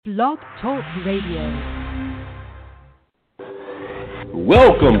Blog Talk Radio.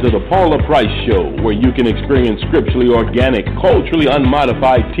 Welcome to the Paula Price Show, where you can experience scripturally organic, culturally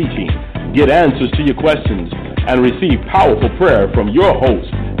unmodified teaching, get answers to your questions, and receive powerful prayer from your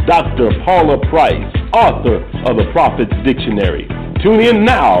host, Dr. Paula Price, author of the Prophet's Dictionary. Tune in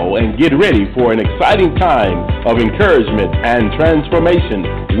now and get ready for an exciting time of encouragement and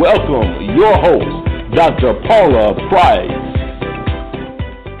transformation. Welcome your host, Dr. Paula Price.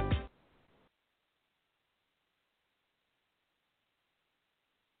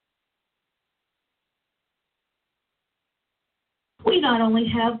 We not only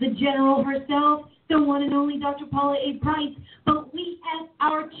have the general herself, the one and only Dr. Paula A. Price, but we have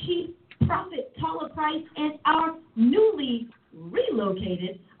our chief prophet, Paula Price, and our newly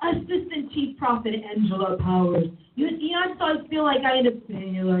relocated assistant chief prophet, Angela Powers. You know, I sometimes feel like I end up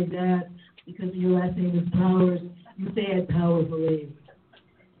saying it like that because your last name is Powers. You say it powerfully.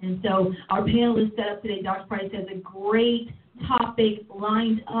 And so our panel is set up today. Dr. Price has a great topic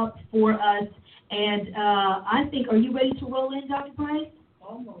lined up for us. And I think, are you ready to roll in, Dr. Price?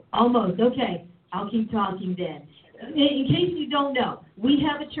 Almost. Okay. I'll keep talking then. In case you don't know, we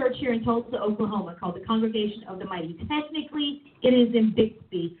have a church here in Tulsa, Oklahoma called the Congregation of the Mighty. Technically, it is in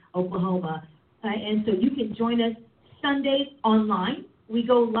Bixby, Oklahoma. And so you can join us Sundays online. We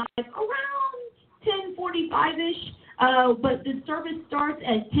go live around 10:45-ish, but the service starts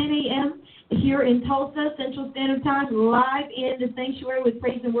at 10 a.m. here in Tulsa, Central Standard Time, live in the sanctuary with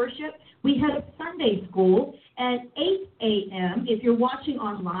praise and worship. We have Sunday school at 8 a.m. If you're watching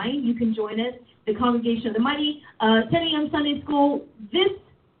online, you can join us, the Congregation of the Mighty. 10 a.m. Sunday school. This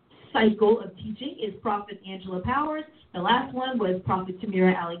cycle of teaching is Prophet Angela Powers. The last one was Prophet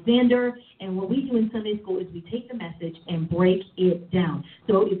Tamira Alexander. And what we do in Sunday school is we take the message and break it down.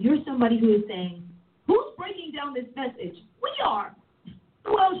 So if you're somebody who is saying, who's breaking down this message? We are.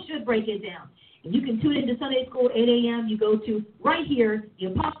 Who else should break it down? And you can tune into Sunday School at 8 a.m. You go to right here, the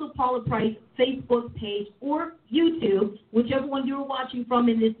Apostle Paula Price Facebook page or YouTube, whichever one you're watching from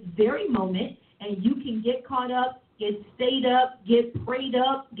in this very moment, and you can get caught up, get stayed up, get prayed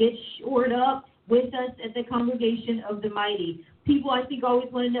up, get shored up with us at the Congregation of the Mighty. People, I think,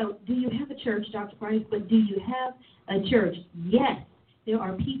 always want to know, do you have a church, Dr. Price, but do you have a church? Yes, there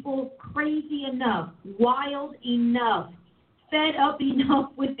are people crazy enough, wild enough, fed up enough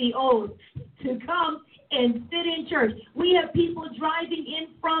with the old to come and sit in church. We have people driving in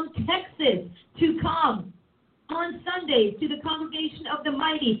from Texas to come on Sundays to the Congregation of the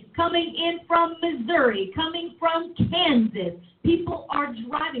Mighty, coming in from Missouri, coming from Kansas. People are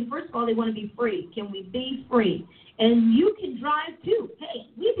driving. First of all, they want to be free. Can we be free? And you can drive too. Hey,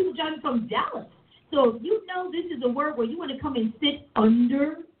 we have people driving from Dallas. So if you know this is a word where you want to come and sit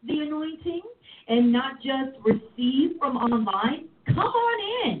under the anointing and not just receive from online, come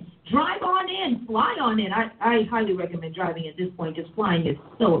on in. Drive on in. Fly on in. I highly recommend driving at this point. Just flying is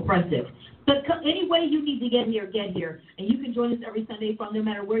so oppressive. But any way you need to get here, get here. And you can join us every Sunday from no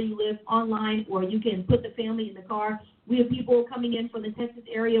matter where you live, online, or you can put the family in the car. We have people coming in from the Texas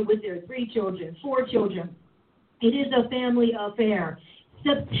area with their 3 children, 4 children. It is a family affair.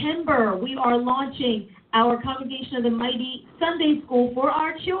 September, we are launching our Congregation of the Mighty Sunday School for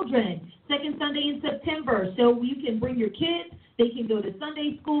our children. Second Sunday in September. So you can bring your kids. They can go to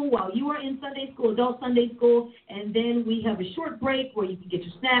Sunday school while you are in Sunday school, adult Sunday school, and then we have a short break where you can get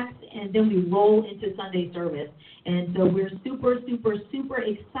your snacks, and then we roll into Sunday service. And so we're super, super, super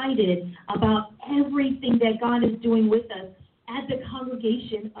excited about everything that God is doing with us at the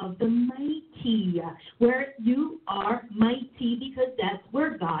Congregation of the Mighty, where you are mighty because that's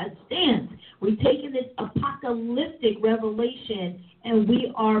where God stands. We've taken this apocalyptic revelation and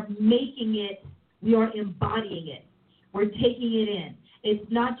we are making it, we are embodying it. We're taking it in. It's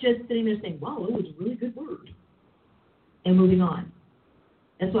not just sitting there saying, wow, it was a really good word, and moving on.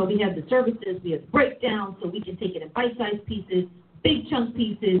 That's why we have the services, we have breakdowns, so we can take it in bite-sized pieces, big chunk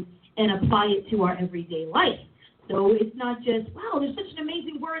pieces, and apply it to our everyday life. So it's not just, wow, there's such an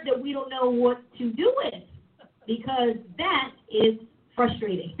amazing word that we don't know what to do with, because that is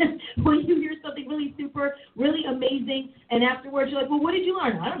frustrating. When you hear something really super, really amazing, and afterwards you're like, well, what did you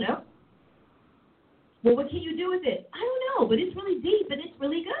learn? I don't know. Well, what can you do with it? I don't know, but it's really deep and it's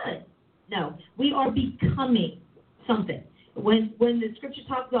really good. No, we are becoming something. When the scripture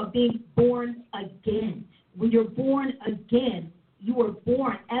talks about being born again, when you're born again, you are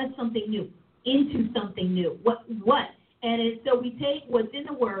born as something new, into something new. What? So we take what's in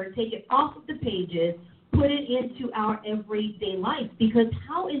the Word, take it off of the pages, put it into our everyday life. Because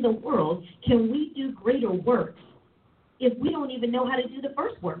how in the world can we do greater works if we don't even know how to do the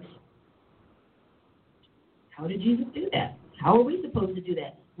first works? How did Jesus do that? How are we supposed to do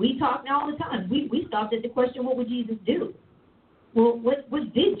that? We talk now all the time. We stopped at the question, what would Jesus do? Well,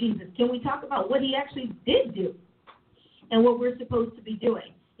 what did Jesus? Can we talk about what he actually did do and what we're supposed to be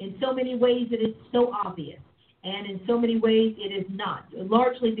doing? In so many ways, it is so obvious. And in so many ways, it is not,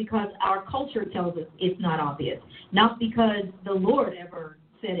 largely because our culture tells us it's not obvious, not because the Lord ever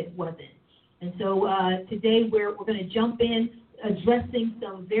said it wasn't. And so today we're going to jump in addressing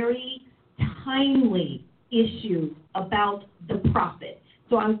some very timely issues about the prophet.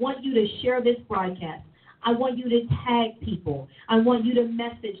 So I want you to share this broadcast. I want you to tag people. I want you to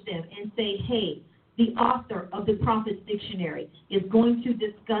message them and say, hey, the author of the Prophet's Dictionary is going to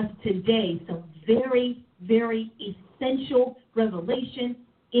discuss today some very, very essential revelation,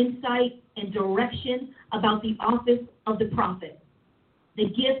 insight, and direction about the office of the prophet. The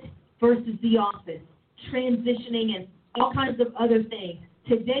gift versus the office, transitioning, and all kinds of other things.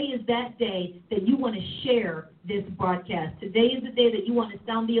 Today is that day that you want to share this broadcast. Today is the day that you want to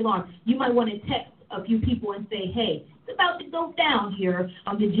sound the alarm. You might want to text a few people and say, hey, it's about to go down here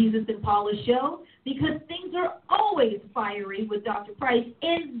on the Jesus and Paula show, because things are always fiery with Dr. Price,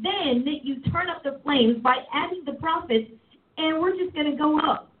 and then you turn up the flames by adding the prophets, and we're just going to go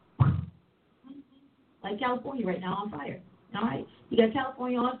up. Like California right now on fire. All right? You got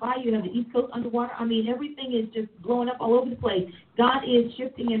California on fire. You have the East Coast underwater. I mean, everything is just blowing up all over the place. God is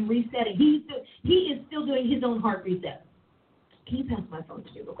shifting and resetting. He is still doing his own heart reset. Can you pass my phone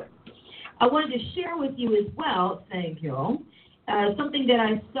to me real quick? I wanted to share with you as well, thank you, something that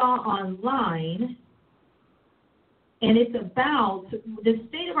I saw online, and it's about the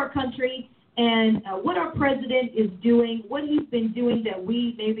state of our country and what our president is doing, what he's been doing that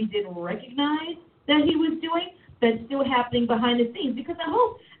we maybe didn't recognize that he was doing, that's still happening behind the scenes. Because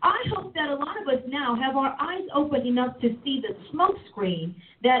I hope that a lot of us now have our eyes open enough to see the smoke screen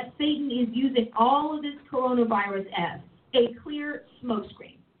that Satan is using all of this coronavirus as, a clear smoke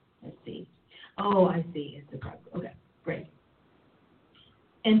screen. Let's see. Oh, I see. It's a problem. Okay, great.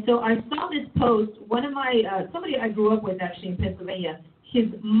 And so I saw this post. One of my, somebody I grew up with actually in Pennsylvania, his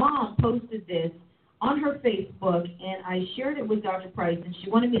mom posted this on her Facebook, and I shared it with Dr. Price, and she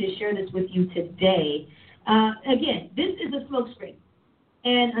wanted me to share this with you today. Again, this is a smokescreen.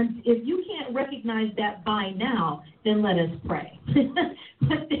 And if you can't recognize that by now, then let us pray.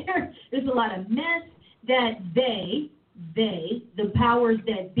 But there's a lot of mess that they, the powers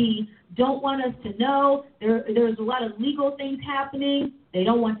that be, don't want us to know. There's a lot of legal things happening. They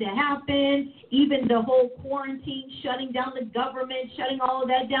don't want to happen. Even the whole quarantine, shutting down the government, shutting all of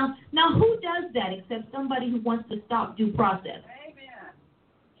that down. Now, who does that except somebody who wants to stop due process? Amen.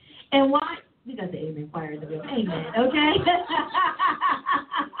 And why? We got the amen choir in the room. Amen, okay?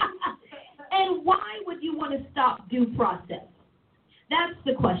 And why would you want to stop due process? That's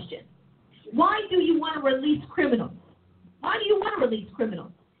the question. Why do you want to release criminals? Why do you want to release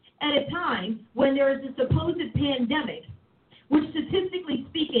criminals at a time when there is a supposed pandemic, which statistically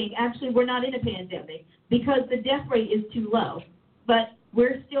speaking, actually we're not in a pandemic because the death rate is too low, but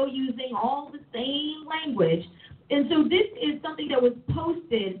we're still using all the same language. And so this is something that was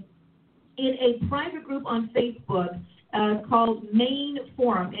posted in a private group on Facebook called Maine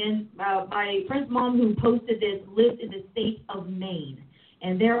Forum. And my friend's mom who posted this lives in the state of Maine.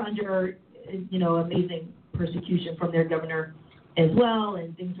 And they're under, amazing persecution from their governor as well,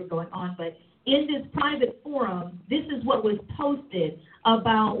 and things are going on. But in this private forum, this is what was posted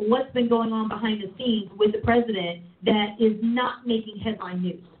about what's been going on behind the scenes with the president that is not making headline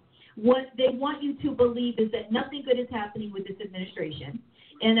news. What they want you to believe is that nothing good is happening with this administration,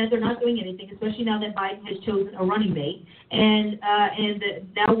 and that they're not doing anything, especially now that Biden has chosen a running mate, and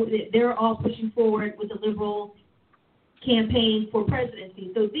now they're all pushing forward with the liberal campaign for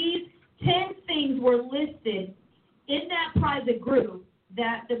presidency. So these 10 things were listed in that private group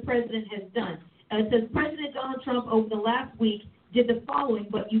that the president has done. It says President Donald Trump over the last week did the following,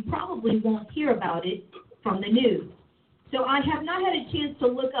 but you probably won't hear about it from the news. So I have not had a chance to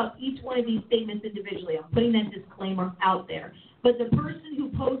look up each one of these statements individually. I'm putting that disclaimer out there. But the person who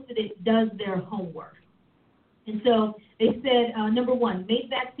posted it does their homework. And so they said, number one, make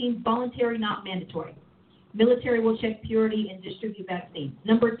vaccines voluntary, not mandatory. Military will check purity and distribute vaccines.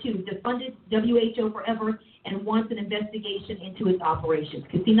 Number two, defunded WHO forever and wants an investigation into its operations.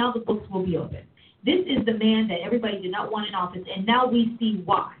 Because, see, now the books will be open. This is the man that everybody did not want in office, and now we see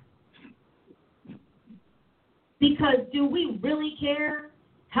why. Because do we really care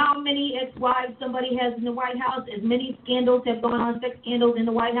how many ex-wives somebody has in the White House, as many scandals have gone on, sex scandals in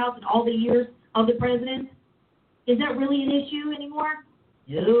the White House in all the years of the president? Is that really an issue anymore?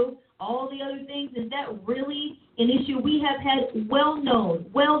 No. All the other things, is that really an issue? We have had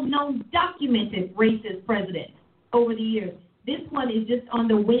well-known, documented racist presidents over the years. This one is just on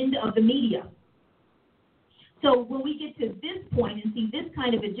the wind of the media. So when we get to this point and see this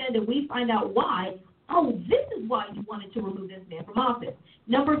kind of agenda, we find out why. Oh, this is why you wanted to remove this man from office.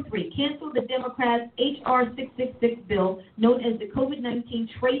 Number 3, cancel the Democrats' H.R. 666 bill, known as the COVID-19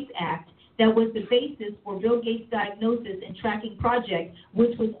 Trace Act, that was the basis for Bill Gates' diagnosis and tracking project,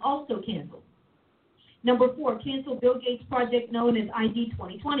 which was also canceled. Number 4, cancel Bill Gates' project known as ID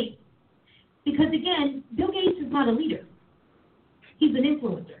 2020. Because, again, Bill Gates is not a leader. He's an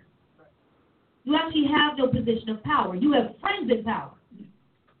influencer. You actually have no position of power. You have friends in power.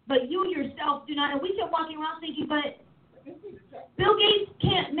 But you yourself do not. And we kept walking around thinking, but Bill Gates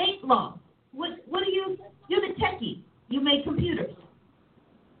can't make laws. What are you? You're the techie. You make computers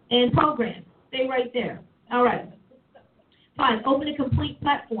and programs. Stay right there. All right. 5, open a complete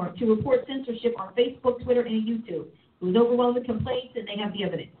platform to report censorship on Facebook, Twitter, and YouTube. It was overwhelmed with complaints, and they have the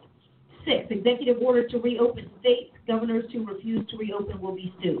evidence. 6, executive order to reopen states. Governors who refuse to reopen will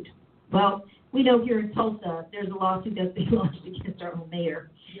be sued. Well, we know here in Tulsa there's a lawsuit that's being launched against our own mayor.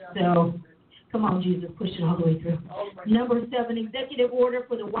 So, come on, Jesus, push it all the way through. Number 7, executive order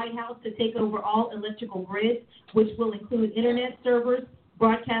for the White House to take over all electrical grids, which will include internet servers,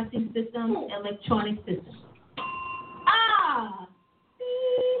 broadcasting systems, electronic systems.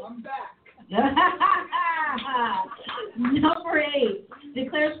 I'm back. Number 8,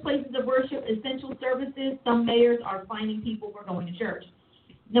 declares places of worship essential services. Some mayors are fining people for going to church.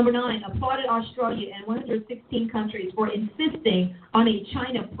 Number 9, applauded Australia and 116 countries for insisting on a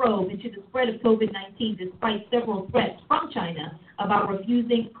China probe into the spread of COVID-19 despite several threats from China about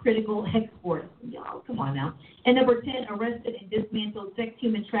refusing critical exports. Y'all, come on now. And number 10, arrested and dismantled sex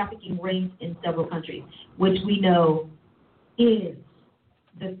human trafficking rings in several countries, which we know is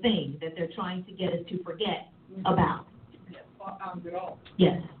the thing that they're trying to get us to forget about.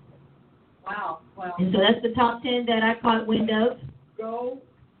 Yes. Wow. And so that's the top 10 that I caught wind of. Go,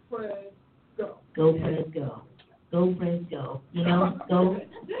 Prez, go. Go, Prez, go. Go, Prez, go. You know, go,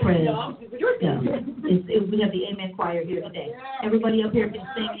 Prez, go. We have the Amen Choir here today. Everybody up here can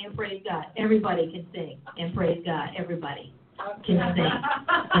sing and praise God. Everybody can sing and praise God. Everybody can sing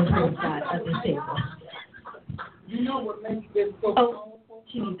and praise God at the table. You know what makes this so powerful?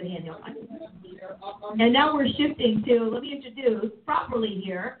 She needs a hand help. And now we're shifting to, let me introduce properly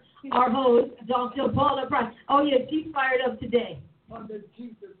here, our host, Dr. Paula Price. Oh, yeah, she's fired up today. On the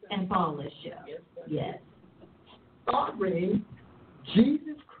Jesus and Paula's show. Yes. Starring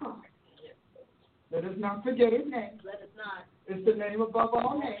Jesus Christ. Let us not forget his name. Let us not. It's the name above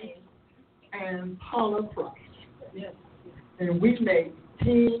all names. And Paula Price. Yes. And we made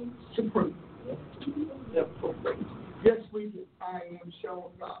Team Supreme. Yes, we did. I am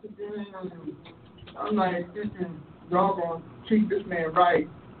showing up. I'm like, y'all gonna treat this man right.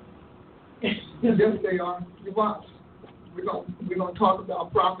 Yes, they are. You watch. We're gonna talk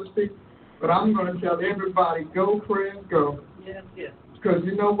about prophecy, but I'm gonna tell everybody, go, Prez, go. Yes. Because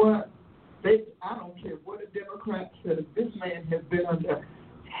you know what? I don't care what a Democrat says. This man has been under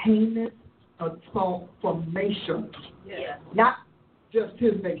heinous assault from nations. Yes. Not just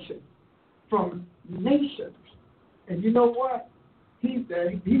his nation, from nations. And you know what? He's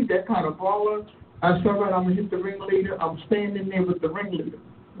that kind of baller. I said, right, I'm going to hit the ringleader. I'm standing there with the ringleader.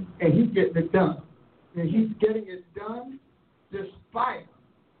 And he's getting it done. And he's getting it done despite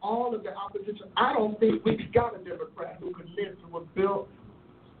all of the opposition. I don't think we've got a Democrat who can live to what Bill.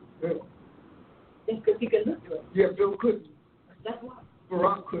 It's because he can live to it. Yeah, Bill couldn't. That's why.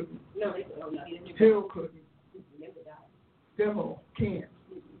 Barack couldn't. No, he didn't. Hill couldn't. Demo can't.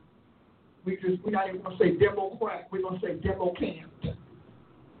 We're not even going to say Democrat. We're going to say Demo can't.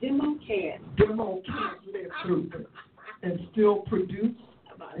 Demo can. Demo can't live through it and still produce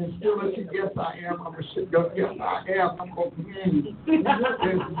and still say, yes, I am. I'm a shit. Yes, I am. I'm going to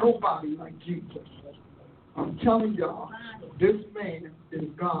There's nobody like Jesus. I'm telling y'all, this man is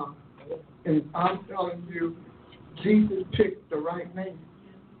God. And I'm telling you, Jesus picked the right man.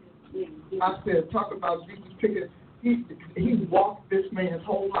 I said, talk about Jesus picking. He walked this man's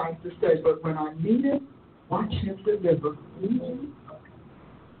whole life to say, but when I need him, watch him deliver.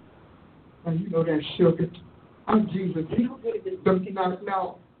 And you know that sugar. I'm Jesus.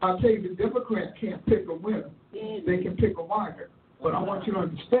 Now, I'll tell you, the Democrat can't pick a winner. They can pick a winner. But I want you to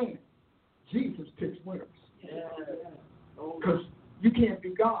understand, Jesus picks winners. Because you can't be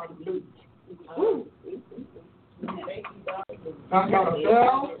God and lose. I got a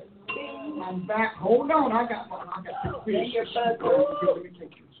bell. I'm back. Hold on. I got the fish. Let me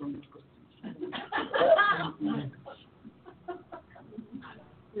take you some.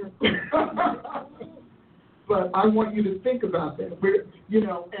 But I want you to think about that.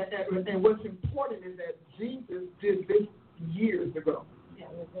 And what's important is that Jesus did this years ago.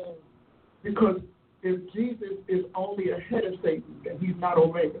 Because if Jesus is only ahead of Satan, then he's not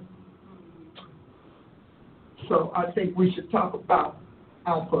Omega. So I think we should talk about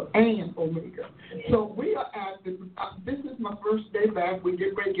Alpha and Omega. So we are at this is my first day back. We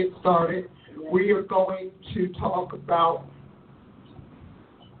get ready to get started. We are going to talk about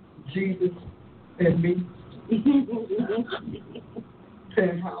Jesus and me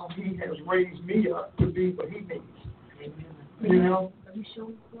and how he has raised me up to be what he needs. You know?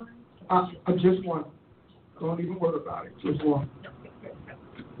 Just one. Don't even worry about it. Just one.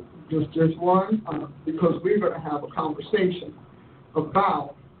 Just one, because we're going to have a conversation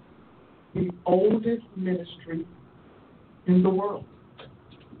about the oldest ministry in the world.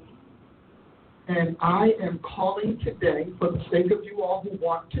 And I am calling today, for the sake of you all who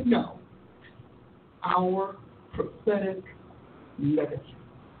want to know, our prophetic legacy.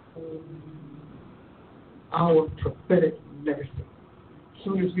 Our prophetic legacy. As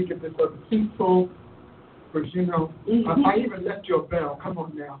soon as we get this other seat full, because, you know, I even left your bell. Come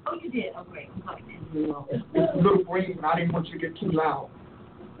on now. Oh, you did? Oh, great. You know, it's a little green, and I didn't want you to get too loud.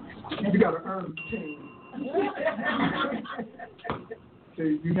 You got to earn the team.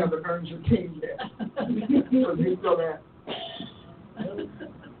 See, you haven't earned your team yet. So you feel that.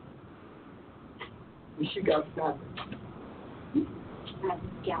 She got started.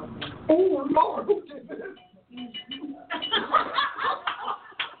 Oh, Lord, who did this?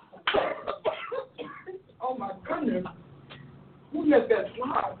 Oh, my goodness. Who let that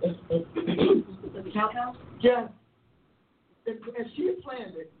slide? The countdown? Yes. And she had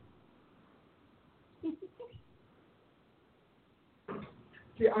planned it.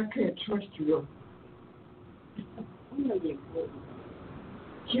 See, I can't trust you.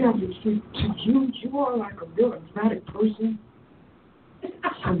 Yeah, but see, to you are like a real emphatic person.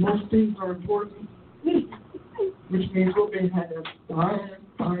 So most things are important. Which means we'll be having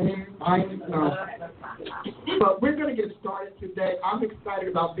no. But we're going to get started today. I'm excited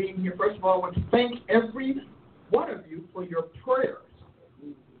about being here. First of all, I want to thank every one of you for your prayers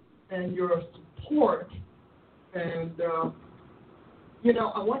and your support. And, you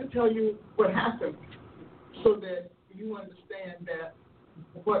know, I want to tell you what happened so that you understand that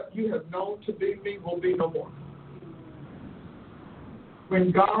what you have known to be me will be no more.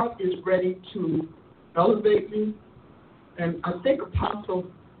 When God is ready to elevate you, and I think Apostle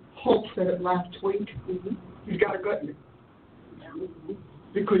Hope said it last week, he's got to gut you.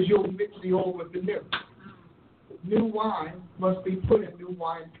 Because you'll mix the old with the new. New wine must be put in new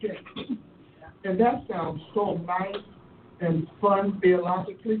wine skin. And that sounds so nice and fun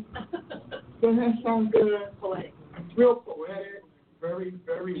theologically. Doesn't that sound good? Poetic. It's real poetic, very,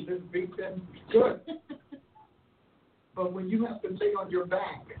 very Elizabethan. Good. But when you have to lay on your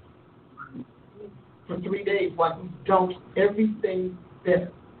back for 3 days while you dump everything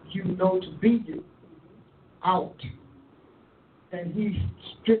that you know to be you out, and he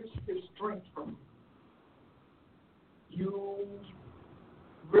strips his strength from you, you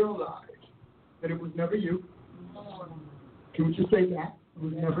realize that it was never you. Can we just say that? It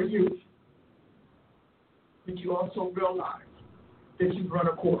was never you. But you also realize that you've run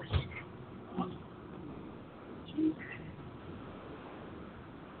a course.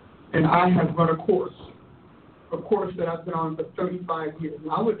 And I have run a course that I've been on for 35 years.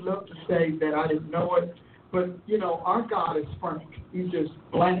 And I would love to say that I didn't know it, but, you know, our God is frank. He's just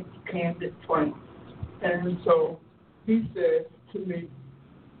blank, candid, frank. And so he said to me,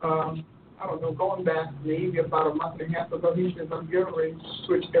 I don't know, going back maybe about a month and a half ago, he says, I'm getting ready to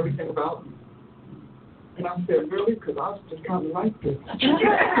switch everything about you. And I said, really? Because I was just kind of like this.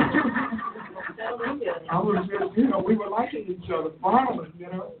 I was just, you know, we were liking each other, finally, you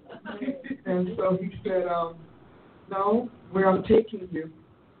know. And so he said, no, where I'm taking you,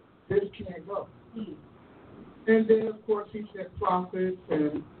 this can't go. And then, of course, he sent prophets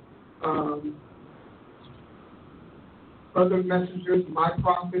and other messengers, my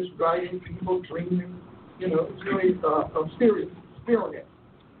prophets, writing, people dreaming. You know, it's really a serious experience.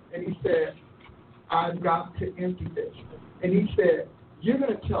 And he said, I've got to empty this. And he said, you're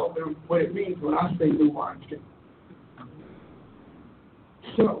going to tell them what it means when I say new wineskin.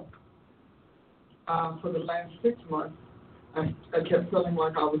 So, for the last 6 months, I kept feeling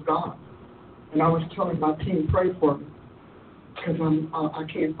like I was gone. And I was telling my team, pray for me, because I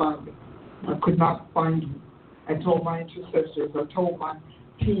can't find it. I could not find you. I told my intercessors, I told my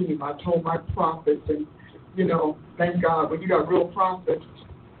team, I told my prophets, and, you know, thank God, when you got real prophets,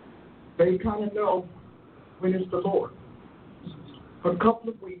 they kind of know when it's the Lord. A couple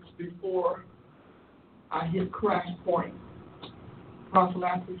of weeks before I hit crash point, Apostle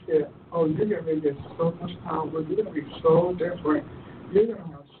Ashley said, oh, you're going to get so much power. You're going to be so different. You're going to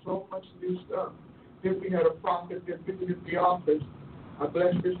have so much new stuff. Then we had a prophet that visited the office. I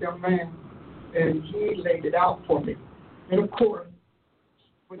blessed this young man, and he laid it out for me. And, of course,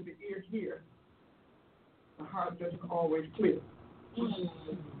 with the ear here, the heart doesn't always clear.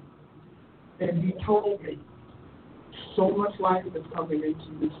 And he told me, so much life is coming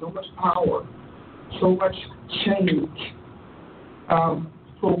into you, so much power, so much change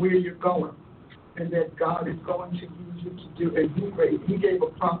for where you're going, and that God is going to use you to do. And he gave a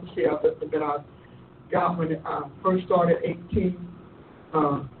prophecy that I got when I first started 18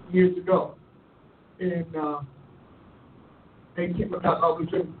 years ago. In 18, I was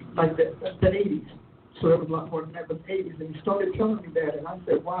in like the 80s, so it was a lot more than that, but 80s. And he started telling me that, and I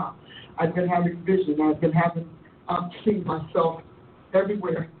said, wow, I've been having vision. I'm seeing myself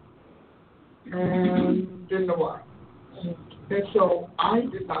everywhere, and didn't know why. And so I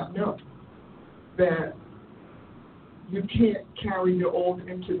did not know that you can't carry the old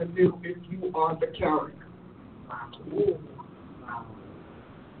into the new if you are the carrier.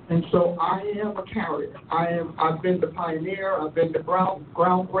 And so I am a carrier. I've been the pioneer. I've been the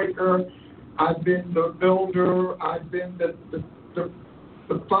groundbreaker. I've been the builder. I've been the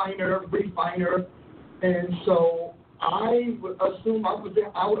refiner. And so I would assume I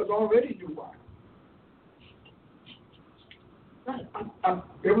was already new wine.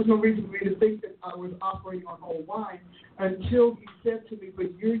 There was no reason for me to think that I was operating on old wine until he said to me,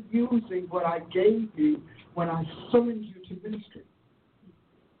 but you're using what I gave you when I summoned you to ministry.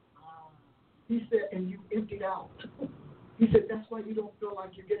 He said, and you emptied out. He said, that's why you don't feel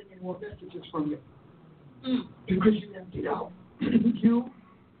like you're getting any more messages from me. Because you emptied out. You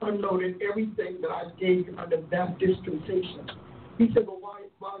unloaded everything that I gave you under that dispensation. He said, but while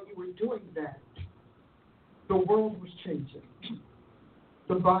you were doing that, the world was changing.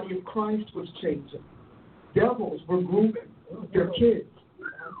 The body of Christ was changing. Devils were grooming their kids.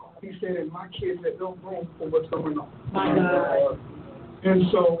 He said, and my kids had no room for what's going on. My God. And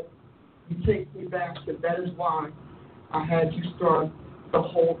so he takes me back to that is why I had to start the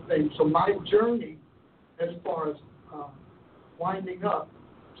whole thing. So my journey, as far as winding up,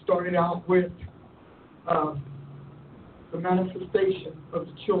 started out with the manifestation of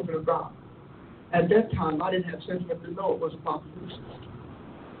the children of God. At that time, I didn't have sense enough to know it was a population.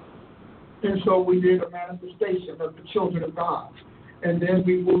 And so we did a manifestation of the children of God. And then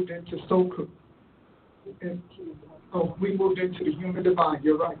we moved into Soku. We moved into the human divine.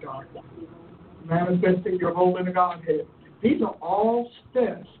 You're right, God. Manifesting your role in the Godhead. These are all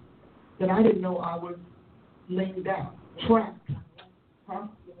steps that I didn't know I was laying down, tracked,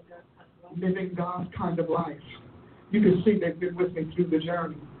 living God's kind of life. You can see they've been with me through the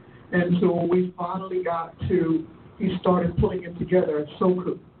journey. And so when we finally got to, he started putting it together at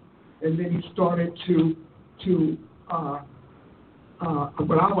Soku. And then he started to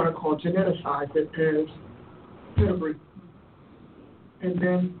what I want to call geneticize it as pedigree. And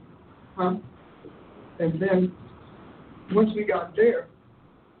then once we got there,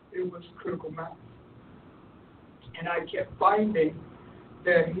 it was critical mass. And I kept finding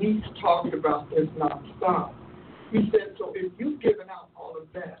that he's talking about this nonstop. He said, so if you've given out all of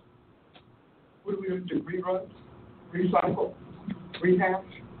that, what are we going to do? Reruns? Recycle? Rehash?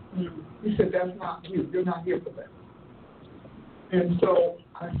 He said, that's not you. You're not here for that. And so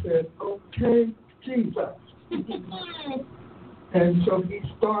I said, okay, Jesus. And so he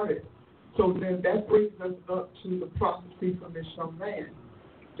started. So then that brings us up to the prophecy from this young man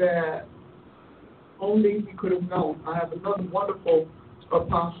that only he could have known. I have another wonderful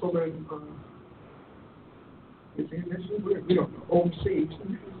apostle in, is he in Israel? We don't know, overseas,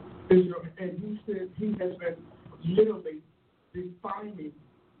 Israel. And he said he has been literally defining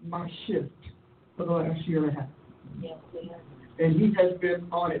my shift for the last year and a half. Yes, yes. And he has been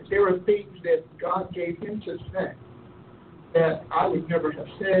on it. There are things that God gave him to say that I would never have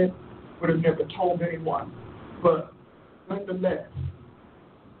said, would have never told anyone. But nonetheless,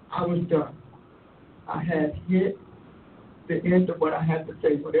 I was done. I had hit the end of what I had to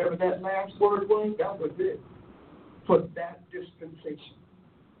say. Whatever that last word was, that was it for that dispensation.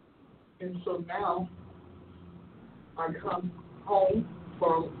 And so now I come home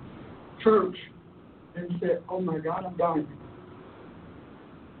from church and said, oh my God, I'm dying.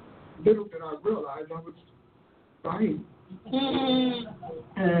 Little did I realize I was dying.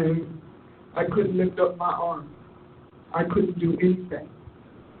 And I couldn't lift up my arm. I couldn't do anything.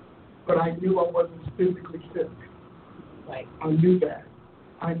 But I knew I wasn't physically sick. Right. I knew that.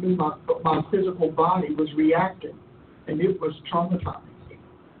 I knew my physical body was reacting, and it was traumatized.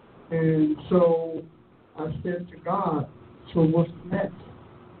 And so I said to God, So what's next?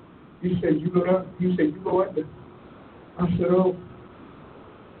 He said, you go up. He said, you go under. I said, oh.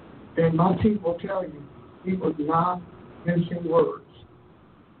 And my team will tell you, he was not mincing words.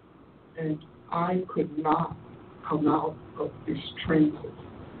 And I could not come out of these trances.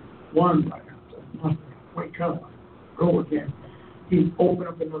 One right after another. Wake up. Go again. He opened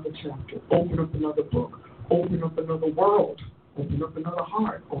up another chapter, opened up another book, opened up another world, opened up another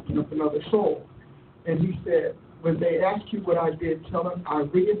heart, opened up another soul. And he said, when they ask you what I did, tell them I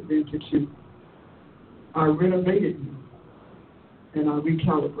reinvented you, I renovated you, and I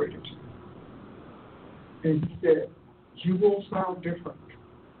recalibrated you. And he said, you will sound different.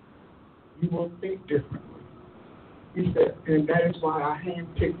 You will think differently. He said, and that is why I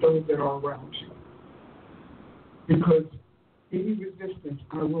handpick those that are around you. Because any resistance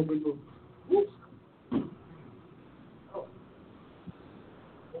I will remove.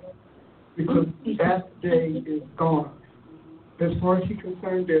 Because that day is gone. As far as he's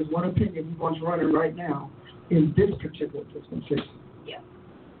concerned, there's one opinion he wants running right now in this particular dispensation. Yeah.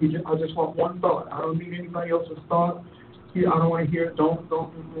 I just want one thought. I don't need anybody else's thought. I don't want to hear it. Don't.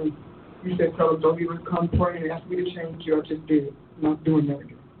 He said, tell them, don't even come pray and ask me to change you. I just did it. I'm not doing that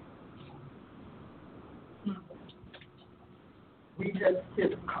again. We have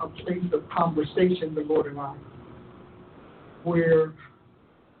hit a place of conversation, the Lord and I, where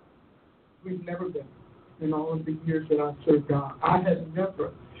we've never been in all of the years that I've served God. I have never,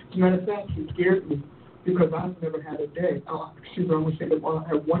 as a matter of fact, he scared me because I've never had a day. I'm going to say that I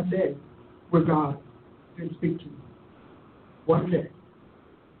had one day where God didn't speak to me. One day.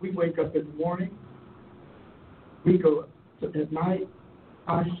 We wake up in the morning, we go at night,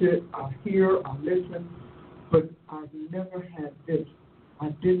 I sit, I hear, I listen, but I've never had this. I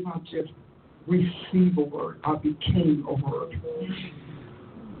did not just receive a word, I became a word.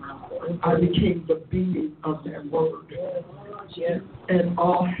 I became the being of that word. And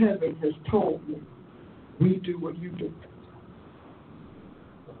all heaven has told me, we do what you do.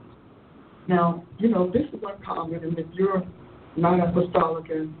 Now, this is uncommon, and if you're not apostolic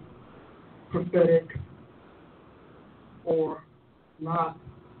and prophetic or not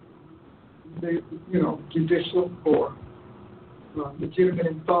judicial or legitimate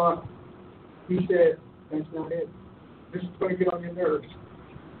in thought, he said, that's not it. This is going to get on your nerves.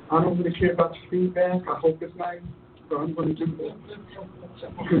 I don't really care about your feedback. I hope it's nice, so I'm going to do this.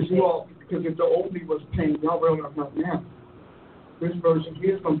 Because if the oldie was pain, y'all realize not now. This version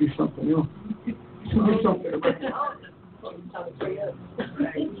here is going to be something else. It's going to be something else.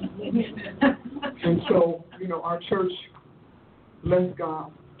 And so, our church, bless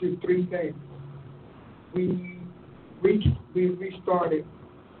God, did three things. We restarted,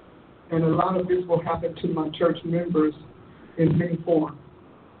 and a lot of this will happen to my church members in many forms.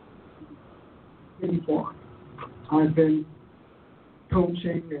 I've been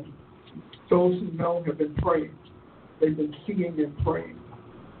coaching, and those who know have been praying. They've been seeing and praying.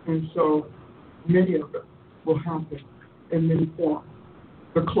 And so many of them will happen in many forms.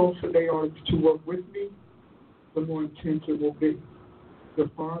 The closer they are to work with me, the more intense it will be. The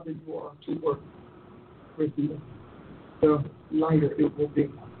farther you are to work with me, the lighter it will be.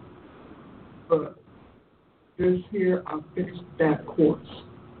 But this here, I've finished that course,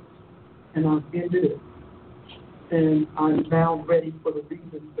 and I've ended it. And I'm now ready for the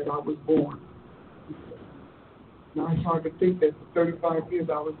reason that I was born. Now, it's hard to think that for 35 years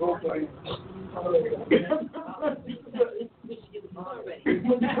I was role playing.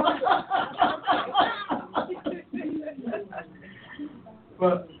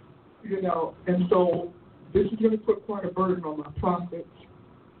 But, and so this is going to put quite a burden on my prophets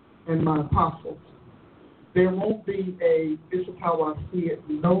and my apostles. There won't be this is how I see it,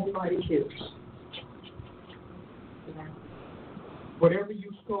 nobody cares. Whatever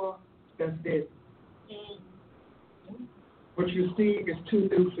you saw, that's it. What you're seeing is too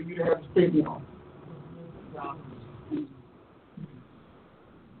new for you to have a statement on.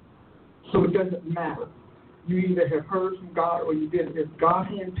 So it doesn't matter. You either have heard from God or you didn't. If God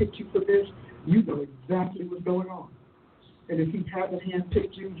handpicked you for this, you know exactly what's going on. And if he hasn't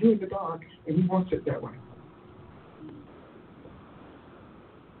handpicked you, you're in the dark, and he wants it that way.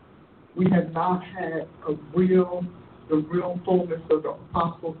 We have not had the real fullness of the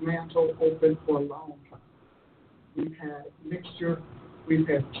apostles' mantle open for a long time. We've had mixture, we've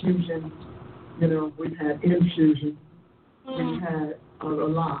had fusion, we've had infusion, we've had a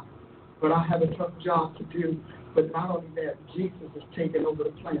lot. But I have a tough job to do. But not only that, Jesus has taken over the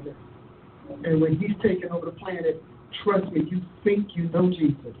planet. And when he's taken over the planet, trust me, you think you know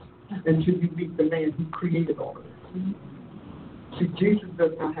Jesus until you meet the man who created all of this. See, Jesus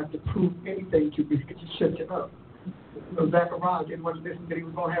does not have to prove anything to you. He can just shut you up. So Zachariah didn't want to listen that he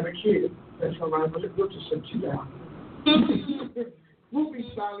was going to have a kid. That's all right, but we'll just sit you down. We'll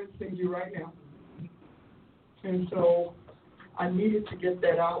be silencing you right now. And so I needed to get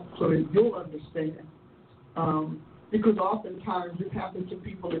that out so that you'll understand. Because oftentimes this happens to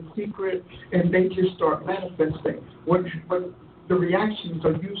people in secret and they just start manifesting. But the reactions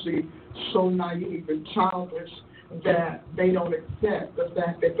are usually so naive and childish that they don't accept the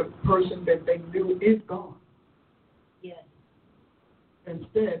fact that the person that they knew is gone. Yes.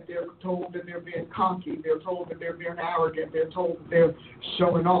 Instead, they're told that they're being cocky. They're told that they're being arrogant. They're told that they're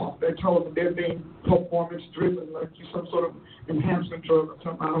showing off. They're told that they're being performance-driven, like some sort of enhancement drug or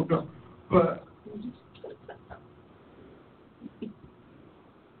something. I don't know. But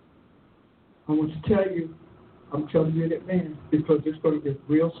I want to tell you, I'm telling you in advance, because it's going to get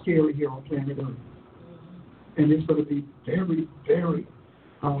real scary here on planet Earth. And it's going to be very, very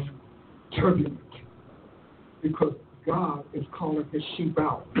turbulent, because God is calling his sheep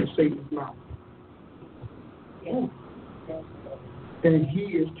out of Satan's mouth. Yes. And he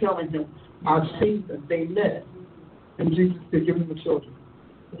is telling them, I've seen them, they led. And Jesus said, give me my children.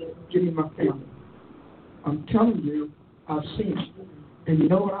 Give me my family. I'm telling you, I've seen it. And you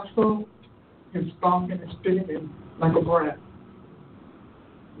know what I saw? Him stomping and spitting and like a brat.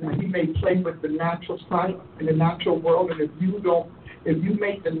 Now, he may play with the natural sight in the natural world, and if you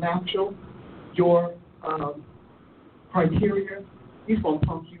make the natural your criteria, he's going to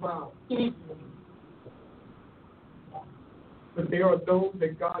punk you out. But there are those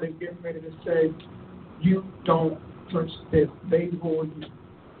that God is getting ready to say, you don't touch this. They ruin you.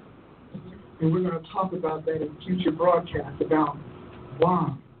 And we're going to talk about that in future broadcasts, about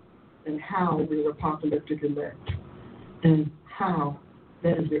why and how we're apocalyptic elect, and how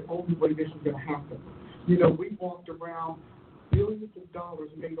that is the only way this is going to happen. You know, we walked around billions of dollars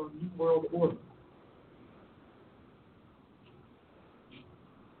made on New World Order.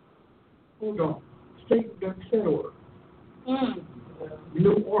 Hold on. Satan doesn't set order.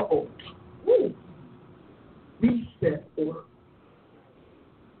 New or old. Woo. We set order.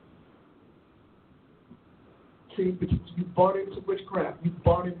 See, but you bought into witchcraft, you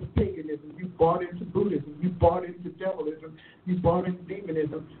bought into paganism, you bought into Buddhism, you bought into devilism, you bought into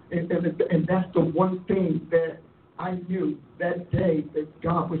demonism, and that's the one thing that I knew that day that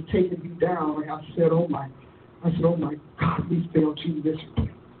God was taking me down, and I said, oh my God, we failed you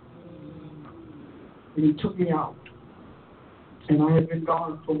miserably. And he took me out, and I had been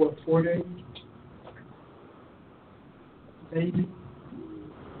gone for 4 days? Maybe.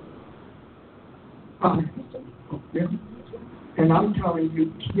 5. Yeah. And I'm telling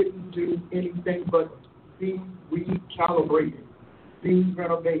you, he didn't do anything but be recalibrated, be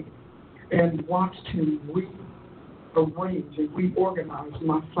renovated, and watched him rearrange and reorganize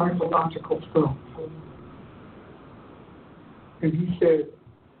my psychological self. And he said,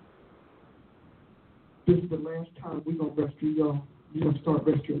 this is the last time we're going to rescue y'all. You're going to start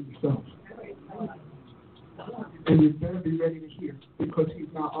rescuing yourselves. And you better be ready to hear, because he's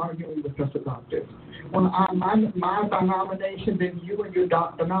not arguing with us about this. When my denomination, then you and your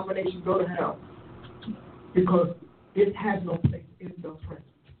denomination go to hell, because it has no place in the present.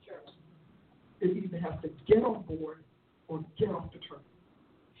 It either has to get on board or get off the train.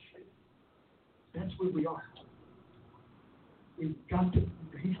 That's where we are. We've got to,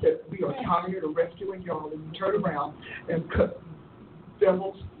 he said, we are tired of rescuing y'all, and you turn around and cut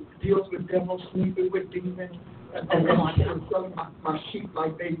devils, deals with devils, sleeping with demons, and selling my sheep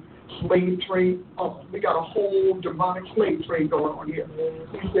like they slave trade. Oh, we got a whole demonic slave trade going on here.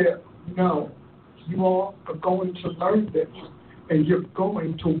 He said, no, you all are going to learn this, and you're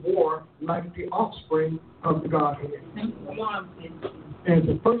going to war like the offspring of the Godhead. And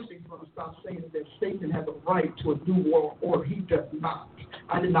the first thing we're going to stop saying is that Satan has a right to a new world order. He does not.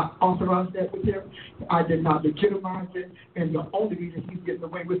 I did not authorize that with him. I did not legitimize it. And the only reason he's getting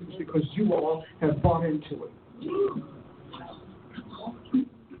away with it is because you all have bought into it.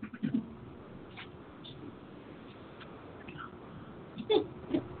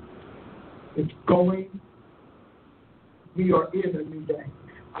 It's going. We are in a new day.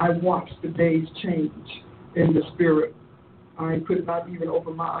 I watched the days change in the spirit. I could not even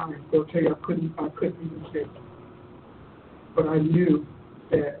open my eyes. They'll tell you I couldn't even see. But I knew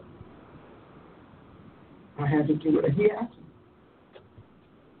that I had to do it. And he asked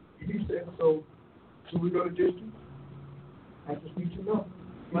me. He said, so do we go to distance? I just need to know.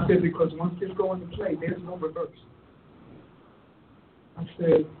 He said, because once this go into play, there's no reverse. I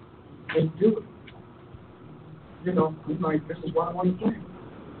said, let's do it. You know, I'm like, this is what I want to play.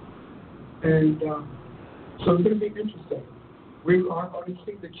 And so it's going to be interesting. We are going to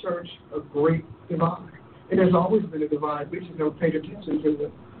see the church a great divide. And there's always been a divide. We just never paid attention to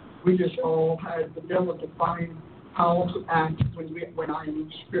it. We just all had the devil to find how to act when I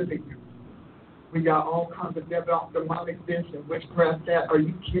am stripping you. We got all kinds of demonic this and witchcraft that. Are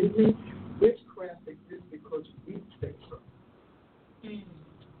you kidding me? Witchcraft exists because we say so.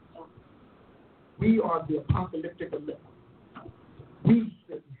 We are the apocalyptic elect. We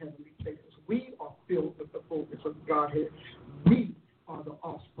sit in heavenly places. We are filled with the fullness of Godhead. We are the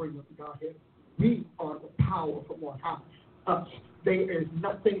offspring of Godhead. We are the power from on high. Us. There is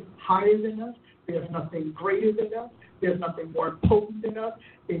nothing higher than us. There's nothing greater than us. There's nothing more potent than us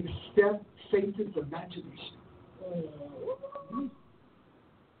except Satan's imagination.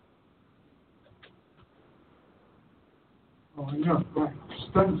 Oh, I know, right.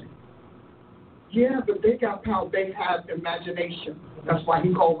 Stunning. Yeah, but they got power. They have imagination. That's why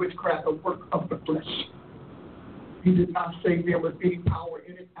he called witchcraft a work of the flesh. He did not say there was any power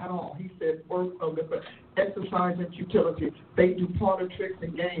in it at all. He said work of the flesh. Exercise and futility. They do parlor tricks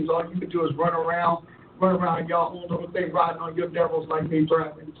and games. All you can do is run around y'all own little thing, riding on your devils like they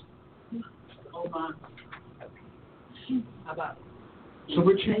dragons. Oh, my. How about it? So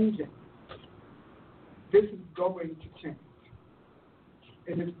we're changing. This is going to change.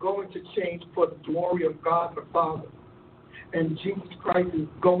 And it's going to change for the glory of God the Father. And Jesus Christ is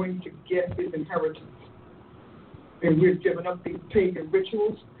going to get his inheritance. And we're giving up these pagan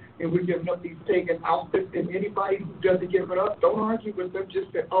rituals, and we're giving up these pagan outfits. And anybody who doesn't give it up, don't argue with them.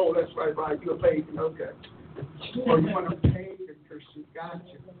 Just say, oh, that's right, you're a pagan, okay. Or you want a pagan Christian,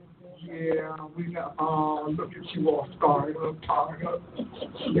 gotcha. Yeah, we know. Oh, look at you all scarred up, tired up,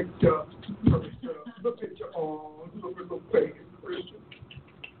 slicked up, pursed up. Look at your arms, look at the pagan Christian.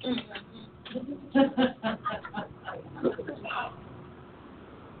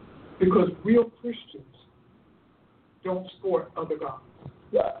 Because real Christians don't sport other gods.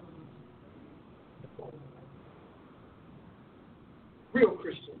 Yeah. Real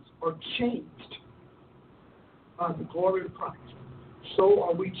Christians are changed by the glory of Christ. So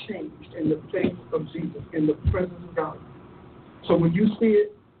are we changed in the face of Jesus, in the presence of God. So when you see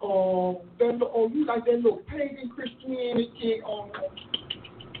it, you like that little pagan Christianity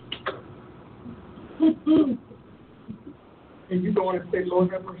and you go on and say,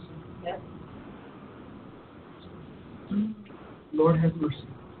 Lord have mercy. Yeah. Lord have mercy.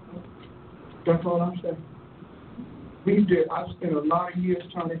 That's all I'm saying. I spent a lot of years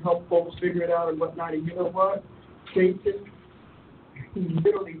trying to help folks figure it out and whatnot. And you know what? Satan, he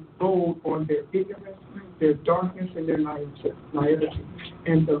literally rode on their ignorance, their darkness, and their naivety,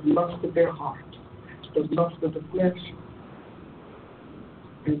 and the lust of their heart, the lust of the flesh,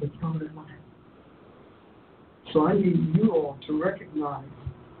 and the pride of life. So I need you all to recognize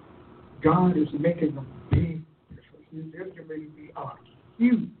God is making a big difference. There's going to be a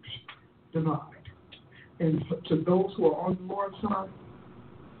huge divide. And to those who are on the Lord's side,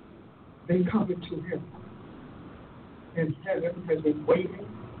 they come into Him. And heaven has been waiting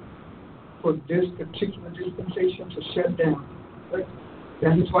for this particular dispensation to shut down.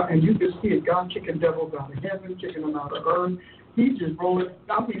 That is why, and you can see it, God kicking devils out of heaven, kicking them out of earth. He's just rolling.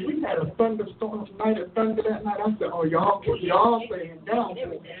 I mean, we had a thunderstorm tonight, a thunder that night. I said, oh, y'all saying down.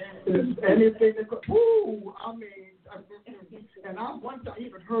 Anything that could, woo, I mean, and I once I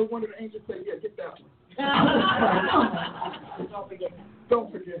even heard one of the angels say, yeah, get that one.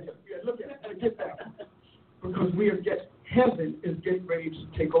 Don't forget it. Yeah, look at it, get that one. Because heaven is getting ready to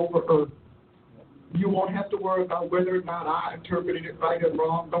take over earth. You won't have to worry about whether or not I interpreted it right or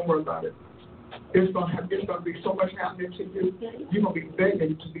wrong. Don't worry about it. It's going to be so much happening to you. You're going to be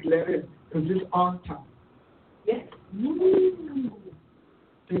begging to be let in because it's our time. Yes.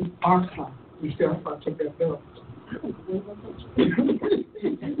 It's our time. You see, I took that bell.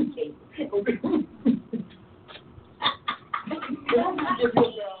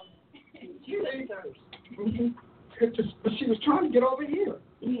 But she was trying to get over here.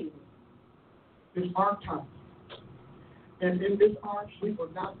 It's our time. And in this ark, we will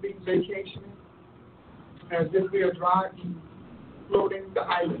not be vacationing as if we are driving, floating the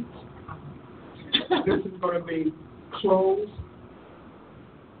islands. This is going to be closed,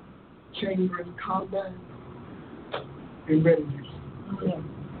 chambers, combat, and readiness.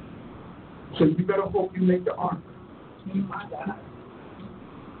 So you better hope you make the ark. You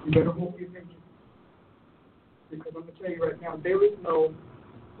better hope you make it. Because I'm going to tell you right now, there is no,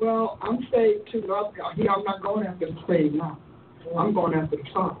 well, I'm saved too. I'm not going after the saved now. I'm going after the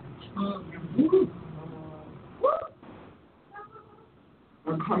signs.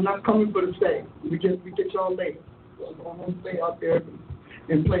 I'm not coming for the saved. We get y'all later. So I'm going to stay out there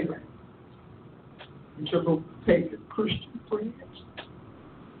and play that. And you'll go pay the Christian friends.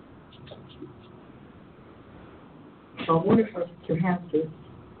 I wanted us to have this,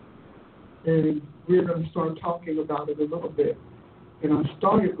 and we're going to start talking about it a little bit. And I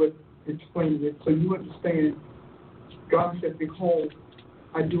started with explaining it so you understand. God said, behold,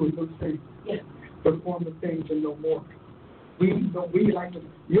 I do a new thing. Yes. The former things and no more. We like to,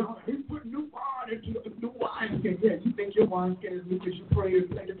 he put new wine into a new wineskin. Yeah, you think your wineskin is new because you pray and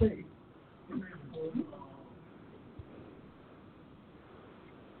play the tape.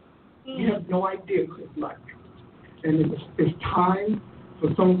 You have no idea what it's like. And it's time for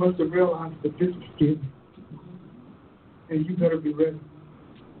some of us to realize that this is scary. And you better be ready.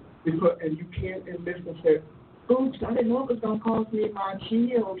 And you can't enlist and say, oops, I didn't know it was going to cost me my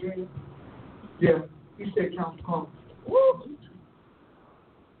children. Yeah, he said count the cost. Woo!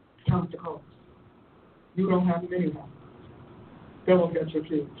 Count the cost. You don't have them anyway. They won't get your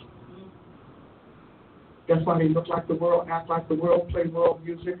kids. That's why they look like the world, act like the world, play world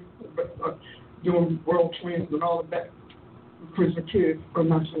music, doing world trends and all of that. Because the kids are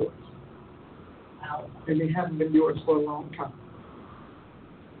not yours. And they haven't been yours for a long time.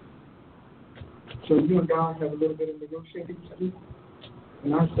 So you and God have a little bit of negotiating to do.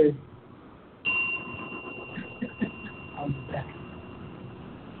 And I say, I'm back.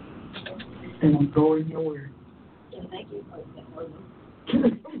 And I'm going nowhere. Thank you.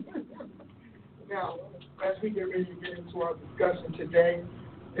 Now, as we get ready to get into our discussion today,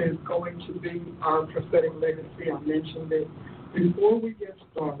 is going to be our prophetic legacy. I mentioned it. Before we get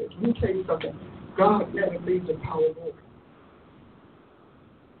started, let me tell you something. God never leaves a power void.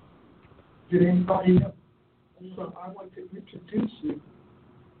 Did anybody know? So I want to introduce you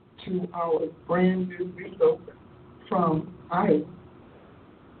to our brand new reload from Iowa,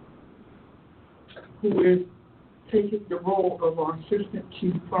 who is taking the role of our assistant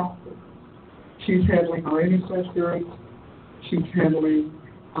chief prophet. She's handling our intercessories. She's handling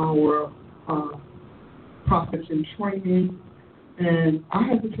our prophets in training. And I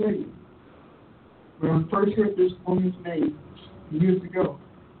have to tell you, when I first heard this woman's name years ago,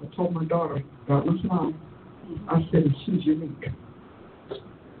 I told my daughter, that was mine. I said, she's unique.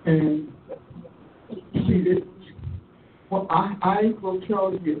 And I will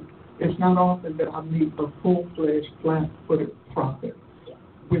tell you, it's not often that I meet a full-fledged, flat-footed prophet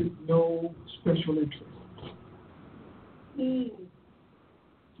with no special interest.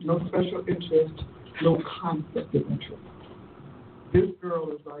 No special interest, no conflict of interest. This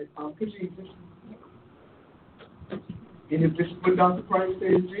girl is like, Uncle Jesus. And if this is what Dr. Price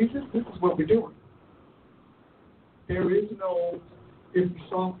says, Jesus, this is what we're doing. There is no, if you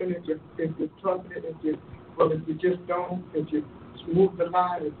soften it, if you toughen it, if you just don't, if you smooth the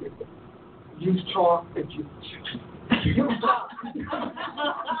line, if you use chalk, if you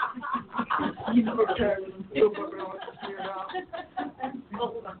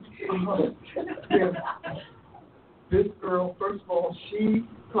This girl, first of all, she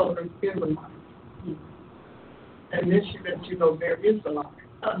colors in the line. And then she lets you know there is a line.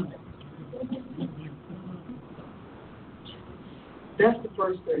 That's the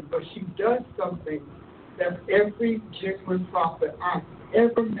first thing. But she does something that every genuine prophet I've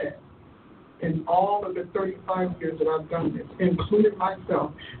ever met in all of the 35 years that I've done this, including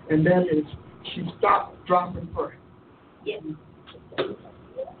myself, and that is she stopped, drop, and pray. Yes.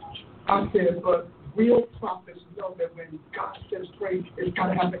 I said, but real prophets know that when God says pray, it's got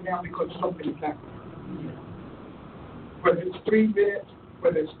to happen now because something is happening. Whether it's 3 minutes,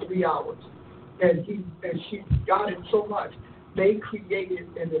 whether it's 3 hours. And she got it so much, they created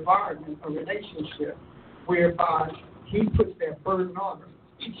an environment, a relationship, whereby he puts that burden on her.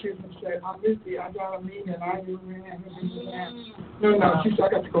 She shouldn't have said, I'm busy, I got a meeting, I do that. No, she said, I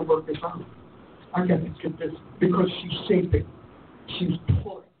got to go work this out. I got to get this, because she's shaping, she's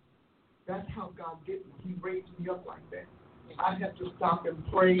pulling. That's how God did me. He raised me up like that. I have to stop and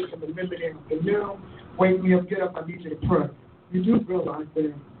pray in the middle of the afternoon. Wake me up, get up, I need you to pray. You do realize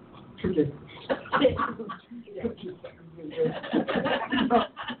that, forget it.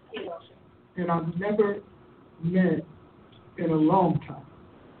 And I've never met in a long time.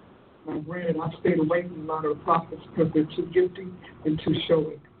 Now, granted, I've stayed away from a lot of the prophets because they're too gifting and too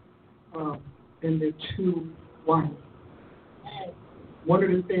showy. And they're too whiny. One of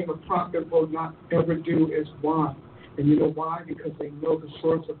the things a prophet will not ever do is whine. And you know why? Because they know the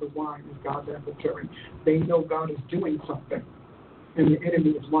source of the wine is God's adversary. They know God is doing something, and the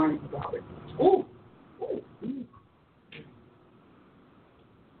enemy is whining about it. Ooh. Ooh. Ooh.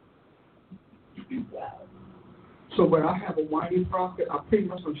 So when I have a whiny prophet, I pretty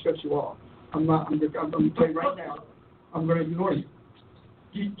much going to shut you off. I'm going to tell you right now, I'm going to ignore you.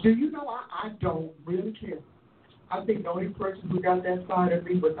 Do you know I don't really care? I think the only person who got that side of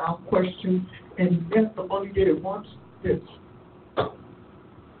me without question, and yes, the only did it once, Fits.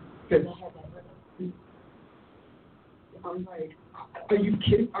 Fits. I'm like, are you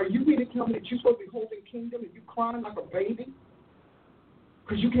kidding? Are you really telling me that you're supposed to be holding kingdom and you crying like a baby?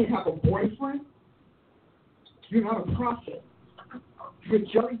 Because you can't have a boyfriend? You're not a prophet. You're a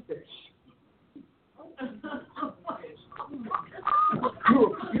jellyfish.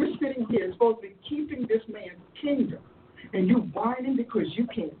 You're sitting here supposed to be keeping this man's kingdom, and you whining because you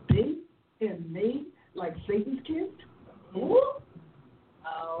can't be and me like Satan's kid? Ooh.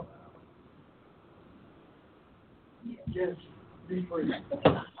 Oh. Yes, be free.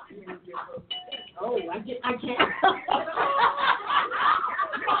 Oh, I can't.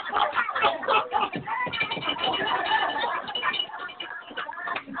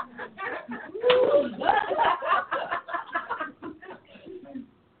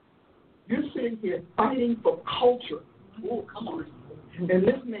 You're sitting here fighting for culture. Oh, come on. And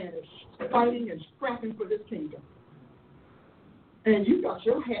this man is fighting and scrapping for this kingdom. And you got half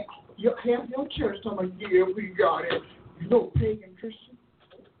your church talking about, yeah, we got it. You know, pagan Christian.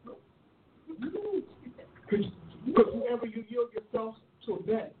 Because whoever you yield yourself to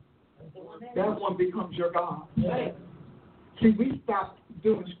obey, that one becomes your God. Right. See, we stopped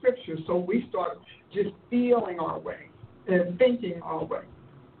doing scripture, so we start just feeling our way and thinking our way.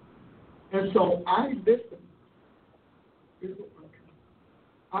 And so I listen.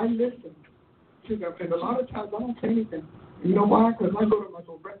 To them, and a lot of times I don't say anything. You know why? Because I go to my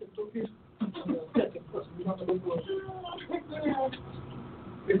record store here.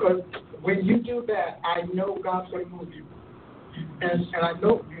 Because when you do that, I know God's going to move you. And I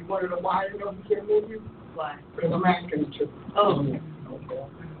know, you want to know why I know He's going to move you? Why? Because I'm asking Him to. Oh.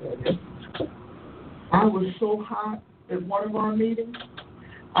 I was so hot at one of our meetings,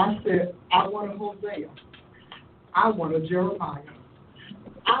 I said, I want a Hosea. I want a Jeremiah.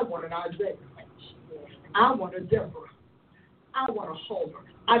 I want an Isaiah. I want a Deborah. I want a Homer.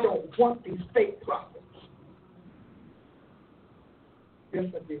 I don't want these fake prophets. Yes,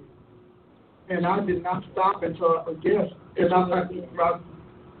 I did. And I did not stop until and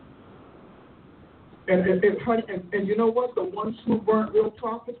you know what? The ones who weren't real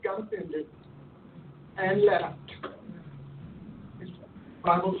prophets got offended and left. The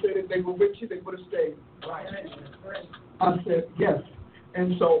Bible said if they were with you, they would have stayed. Right. I said, yes.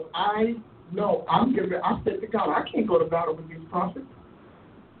 And so I said to God, I can't go to battle with these prophets.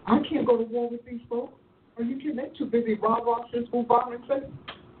 I can't go to war with these folks. Are you kidding? They're too busy rah-rah, since move on and say,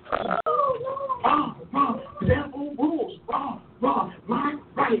 rah, devil rules, rah, my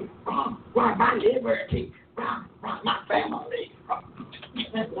right, rah, my liberty, rah, my family, rah.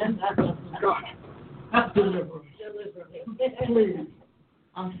 God, deliver us. Please.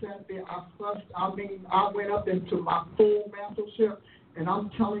 I sat there, I fussed, I went up into my full mantleship, and I'm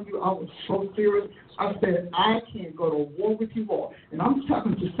telling you, I was so serious. I said, I can't go to war with you all. And I'm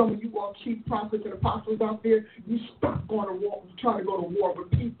talking to some of you all chief prophets and apostles out there. You stop going to war, trying to go to war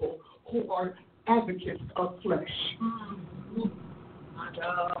with people who are advocates of flesh.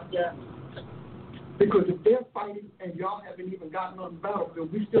 Yeah. Because if they're fighting and y'all haven't even gotten on the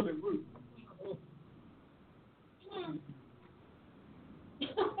battlefield, we still in route.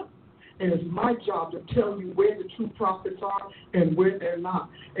 And it's my job to tell you where the true prophets are and where they're not,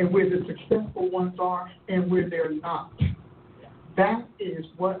 and where the successful ones are and where they're not. That is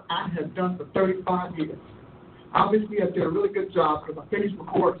what I have done for 35 years. Obviously, I did a really good job because I finished my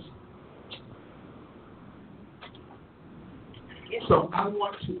course. So I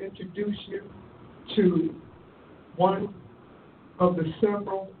want to introduce you to one of the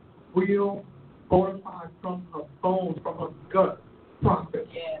several real, bona fide, from her bones, from her gut,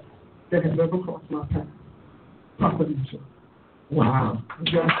 prophets. Yes. That has ever crossed my path. Prophet Mitchell. Wow.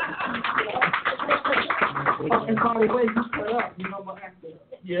 Yes. And by the way, you put up, you know my actor.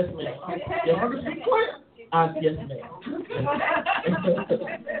 Yes, ma'am. Yes, ma'am.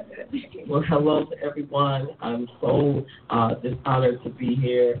 Well, hello to everyone. I'm so just honored to be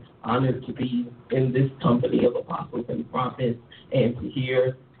here, honored to be in this company of apostles and prophets, and to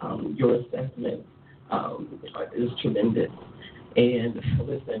hear your assessment is tremendous. And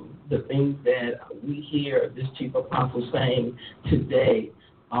listen, the things that we hear this chief apostle saying today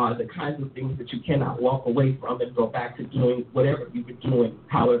are the kinds of things that you cannot walk away from and go back to doing whatever you were doing,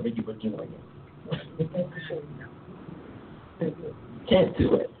 however you were doing it. Can't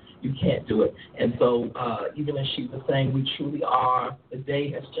do it. You can't do it. And so even as she was saying, we truly are, the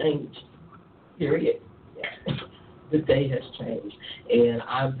day has changed, period. The day has changed. And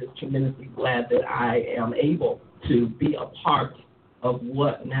I'm just tremendously glad that I am able to be a part of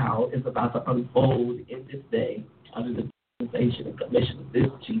what now is about to unfold in this day under the dispensation and commission of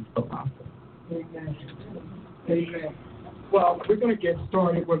this chief apostle. Amen. Well, we're going to get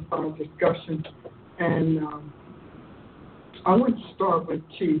started with our discussion, and I want to start with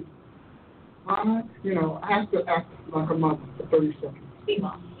Chief. I have to act like a mother for 30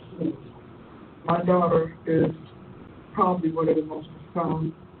 seconds. My daughter is probably one of the most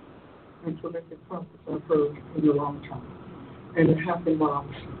profound and prolific prophets I've heard in a long time, and it happened while I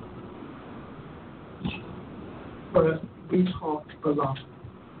was here. But we talked a lot.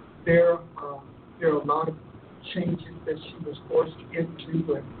 There are a lot of changes that she was forced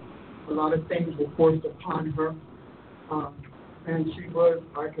into, and a lot of things were forced upon her. And she was,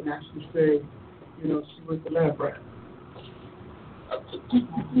 I can actually say, she was the lab rat.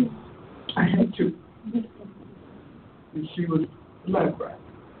 I had to. And she was the lab rat.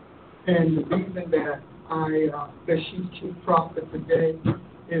 And the reason that that she's chief prophet today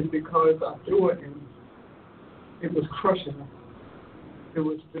is because I threw it and it was crushing her. It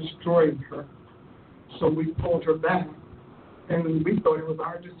was destroying her. So we pulled her back, and we thought it was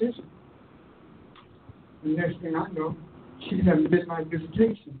our decision. The next thing I know, she had a midnight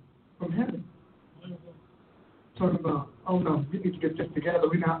visitation from heaven. Talking about, oh no, you need to get this together.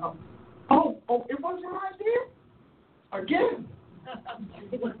 We're not. Oh, it wasn't right there. Again.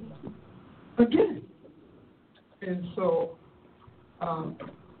 And so,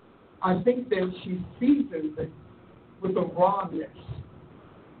 I think that she seasons it with a rawness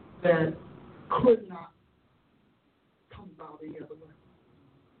that could not come about any other way.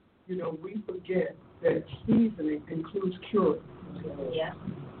 We forget that seasoning includes curing. Yeah.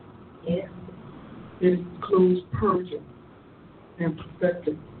 It includes purging and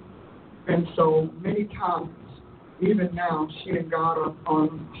perfecting. And so many times, even now, she and God are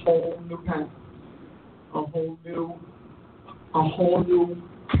on a whole new path, a whole new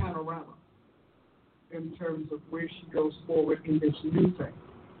panorama in terms of where she goes forward in this new thing.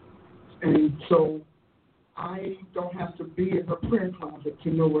 And so I don't have to be in her prayer closet to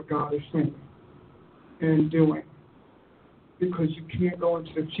know what God is saying and doing, because you can't go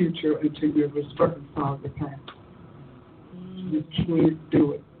into the future until you've reconciled the past. You can't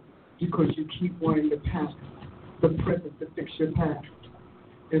do it because you keep wanting the past, the present to fix your past,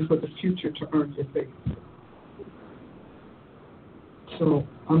 and for the future to earn your faith. So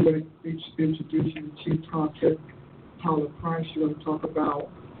I'm going to introduce you to Chief Prophet Paula Price. You're going to talk about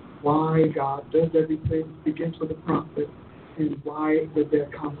why God does everything, begins with a prophet, and why does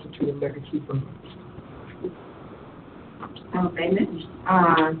that constitute a legacy for us. Amen.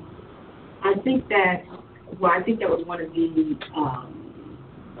 I think that was one of the,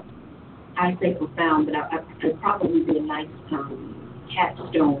 I say profound, but I'd probably be a nice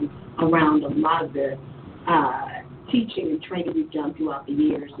capstone around a lot of the teaching and training we've done throughout the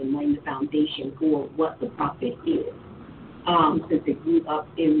years and laying the foundation for what the prophet is. Since it grew up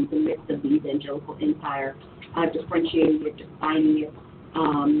in the midst of the evangelical empire, differentiating it, defining it,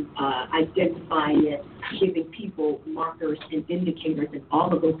 identifying it, giving people markers and indicators and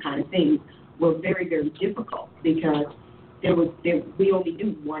all of those kind of things were very, very difficult because we only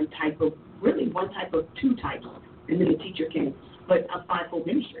knew two types, and then the teacher came, but a fivefold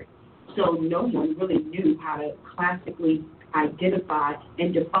ministry. So no one really knew how to classically identify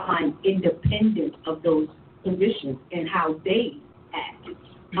and define independent of those positions and how they acted,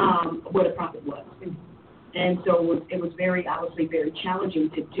 what a prophet was. And so it was obviously very challenging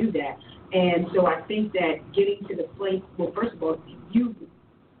to do that. And so I think that getting to the place, well, first of all, you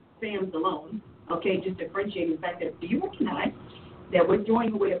stands alone, okay, just differentiating the fact that do you recognize that we're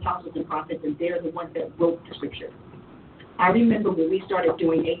doing away apostles and prophets and they're the ones that wrote the scripture. I remember when we started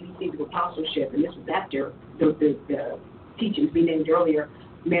doing ABCs of apostleship, and this was after the teachings we named earlier,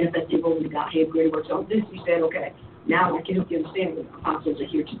 manifesting over the Godhead, greater works on this, we said, okay, now I can help you understand what apostles are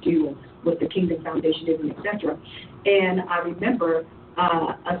here to do and what the kingdom foundation is, and etc. And I remember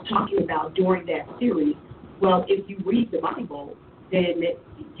us talking about during that series, well, if you read the Bible, then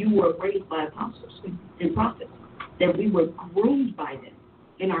you were raised by apostles and prophets, that we were groomed by them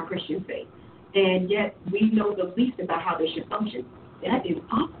in our Christian faith. And yet we know the least about how they should function. That is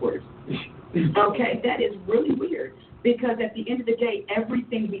awkward. Okay, that is really weird. Because at the end of the day,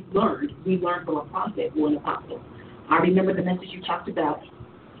 everything we learned from a prophet or an apostle. I remember the message you talked about,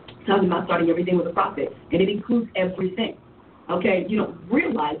 talking about starting everything with a prophet, and it includes everything. Okay, you don't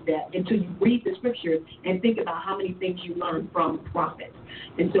realize that until you read the scriptures and think about how many things you learned from prophets.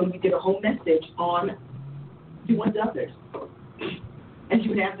 And so you did a whole message on do unto others as you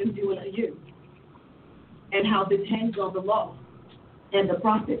would have them do unto you, and how this hangs on the law and the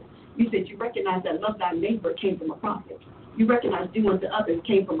prophets. You said you recognize that love thy neighbor came from a prophet. You recognize do unto others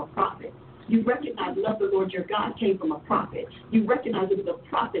came from a prophet. You recognize love the Lord your God came from a prophet. You recognize it was a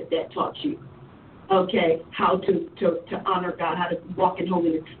prophet that taught you. okay, how to honor God, how to walk in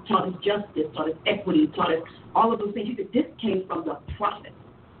holiness, taught us justice, taught us equity, taught us all of those things. He said, this came from the prophets.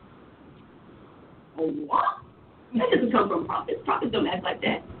 Oh, what? That doesn't come from prophets. Prophets don't act like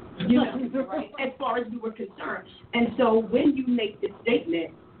that, right? As far as we were concerned. And so when you make this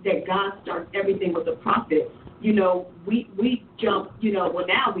statement that God starts everything with a prophet, we jump, well,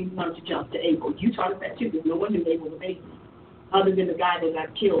 now we've learned to jump to Abel. You taught us that too, because no one knew Abel was Abel, other than the guy that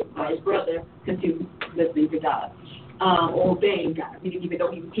got killed by his brother because he was listening to God, or obeying God. He didn't even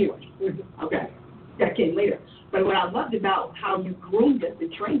know he was killed. Okay, that came later. But what I loved about how you groomed us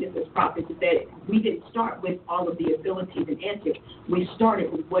and trained us as prophets is that we didn't start with all of the abilities and antics. We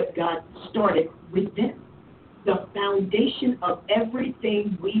started with what God started with them. The foundation of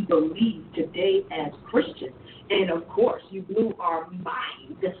everything we believe today as Christians. And, of course, you blew our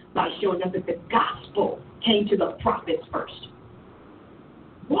mind by showing us that the gospel came to the prophets first.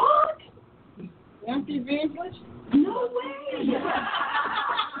 What? Won't be English? No way.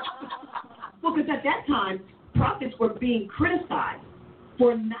 Well, because at that time, prophets were being criticized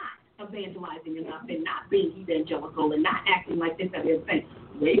for not evangelizing enough and not being evangelical and not acting like this and that. Saying,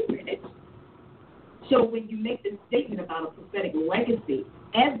 wait a minute. So when you make this statement about a prophetic legacy,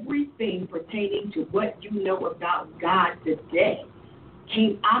 everything pertaining to what you know about God today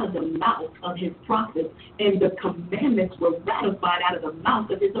came out of the mouth of his prophets, and the commandments were ratified out of the mouth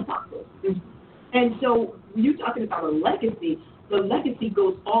of his apostles. And so when you're talking about a legacy, the legacy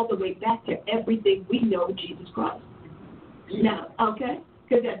goes all the way back to everything we know of Jesus Christ. Now, okay?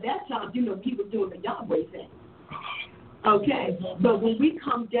 Because at that time, he was doing the Yahweh thing. Okay? But when we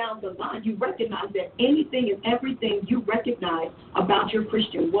come down the line, you recognize that anything and everything you recognize about your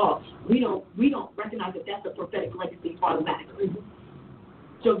Christian walk, we don't recognize that that's a prophetic legacy automatically.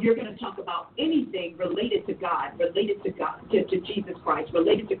 So if you're going to talk about anything related to God, to Jesus Christ,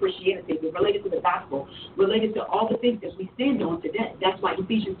 related to Christianity, related to the gospel, related to all the things that we stand on today, that's why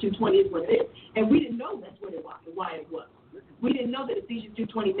Ephesians 2:20 is what it is. And we didn't know that's what it was, why it was. We didn't know that Ephesians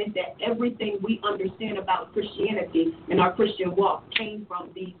 2:20 meant that everything we understand about Christianity and our Christian walk came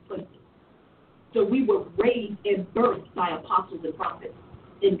from these places. So we were raised and birthed by apostles and prophets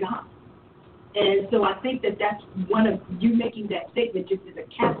in God. And so I think that that's one of you making that statement just as a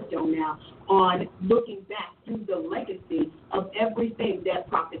capstone now on looking back through the legacy of everything that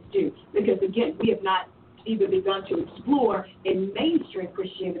prophets do. Because, again, we have not even begun to explore in mainstream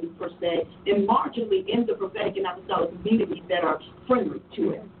Christianity per se, and marginally in the prophetic and apostolic communities that are friendly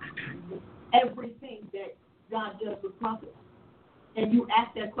to it. Everything that God does with prophets. And you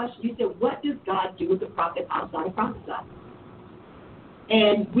asked that question. You said, what does God do with the prophet outside of prophesying?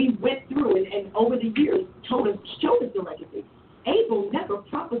 And we went through and over the years showed us the legacy. Abel never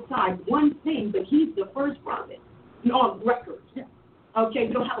prophesied one thing, but he's the first prophet on record. Okay,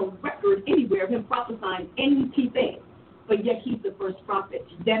 we don't have a record anywhere of him prophesying any key thing, but yet he's the first prophet.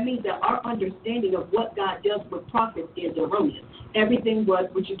 That means that our understanding of what God does with prophets is erroneous. Everything was,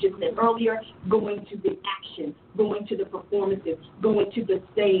 what you just said earlier, going to the action, going to the performances, going to the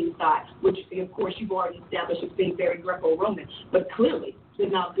saying side, which, of course, you've already established as being very Greco-Roman. But clearly, the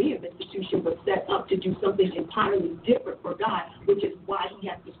Navian institution was set up to do something entirely different for God, which is why he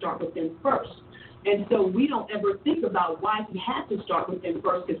has to start with them first. And so we don't ever think about why he had to start with them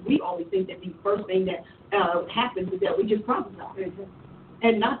first, because we always think that the first thing that happens is that we just prophesy.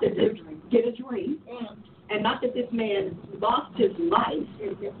 And not that they get a dream, and not that this man lost his life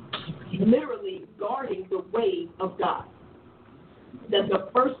literally guarding the ways of God. That the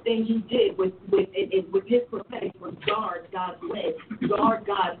first thing he did with his prophetic was guard God's way, guard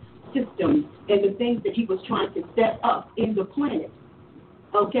God's systems, and the things that he was trying to set up in the planet.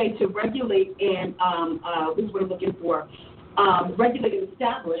 Okay, to regulate and this is what I'm looking for, regulate and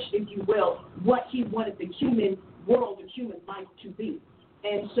establish, if you will, what he wanted the human world and human life to be.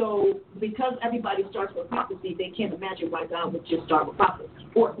 And so because everybody starts with prophecy, they can't imagine why God would just start with prophecy.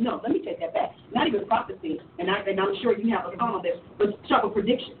 Or, no, let me take that back. Not even prophecy, and I'm sure you have a thought on this, but start with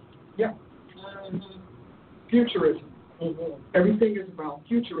prediction. Yeah. Futurism. Everything is about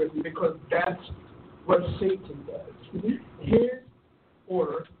futurism because that's what Satan does. His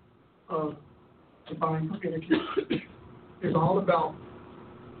order of divine communication is all about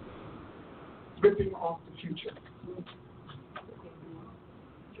ripping off the future.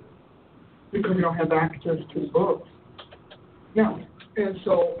 Because we don't have access to the books. Now, and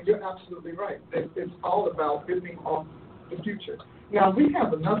so you're absolutely right. It's all about ripping off the future. Now, we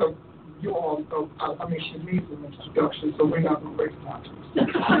have another, you all, she needs an introduction, so we're not going to waste time.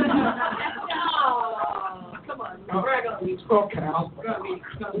 Come on, brag on me. Okay,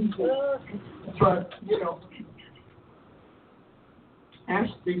 but,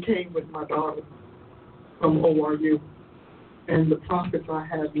 Ashley came with my daughter from ORU. And the prophets I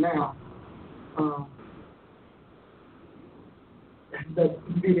have now, that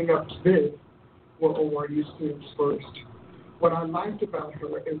leading up to this, were ORU students first. What I liked about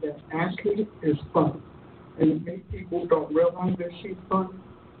her is that Ashley is fun. And many people don't realize that she's fun.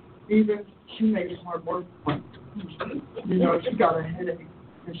 Even she makes hard work fun. You know, she got a headache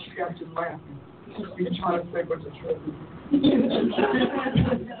and she got you laughing. You're trying to say what the truth is.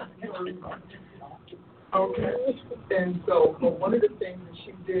 Okay. And so, but one of the things that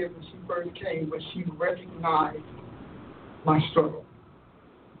she did when she first came was she recognized my struggle.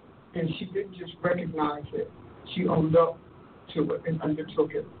 And she didn't just recognize it, she owned up to it and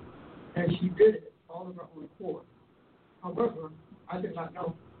undertook it. And she did it all of her own accord. However, I did not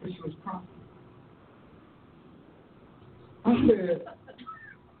know that she was prophet. I said,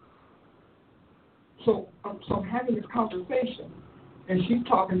 so I'm having this conversation, and she's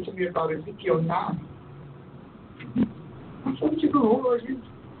talking to me about Ezekiel 9. I said, what you going to order you?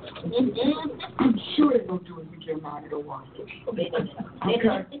 I'm sure they're going to do Ezekiel 9 at OR. Okay.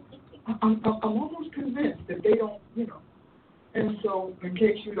 I'm almost convinced that they don't, you know. And so, in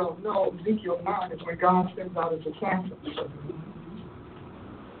case you don't know, Ezekiel 9 is when God sends out his assassins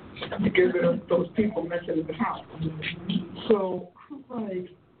to get rid of those people messing in the house. So, I was like,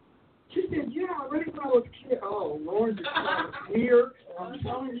 she said, yeah, I read it when I was a kid. Oh, Lord, this is weird. I'm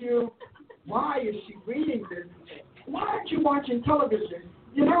telling you, why is she reading this? Why aren't you watching television?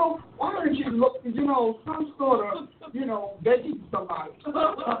 You know, why aren't you looking, you know, some sort of, you know, begging somebody?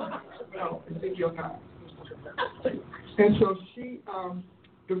 No, Ezekiel 9. And so she,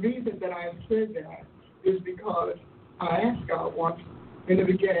 the reason that I said that is because I asked God once in the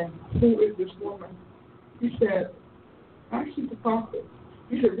beginning, who is this woman? He said, actually, the prophet.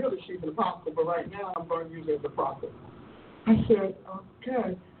 He said, really, she's an apostle, but right now I'm going to use her as a prophet. I said,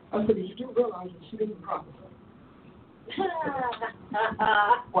 okay. I said, but you do realize that she doesn't prophesy.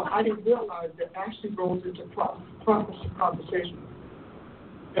 Well, I didn't realize that Ashley goes into prophecy conversation.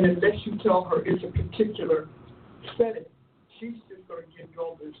 And unless you tell her it's a particular setting, she's just going to get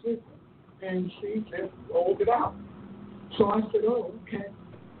over this with her. And she just rolled it out. So I said, oh, okay.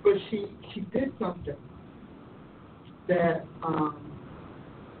 But she did something that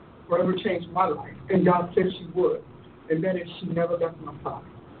forever changed my life. And God said she would. And that is she never left my side.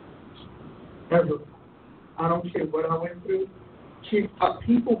 Ever. I don't care what I went through.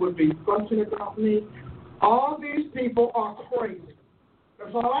 People would be fussing about me. All these people are crazy.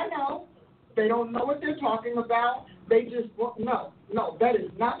 That's all I know. They don't know what they're talking about. They just, no, that is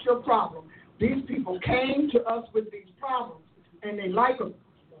not your problem. These people came to us with these problems, and they like them.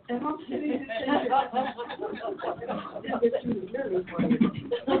 And I'm sitting there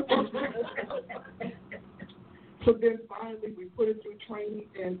So then finally we put it through training,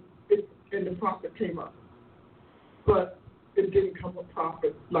 and the prophet came up. But it didn't come a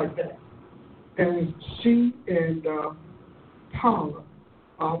prophet like that. And she and Paula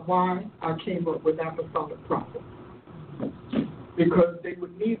are why I came up with apostolic prophet. Because they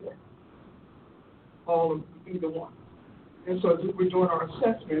would neither, either one. And so as we were doing our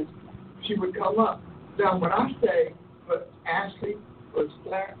assessments, she would come up. Now when I say, but Ashley was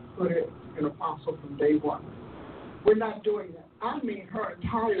flat-footed an apostle from day one. We're not doing that. I mean, her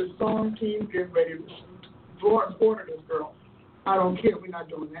entire song team get ready to order this girl. I don't care. We're not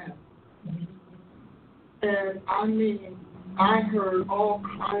doing that. And I mean, I heard all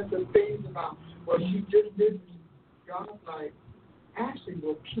kinds of things about what she just did. God's like, Ashley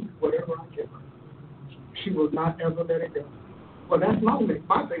will keep whatever I give her. She will not ever let it go. Well, that's my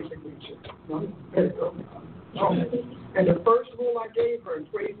basic nature. No, let it go. No. And the first rule I gave her in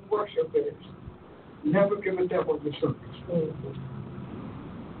praise and worship is, never give a devil the circus.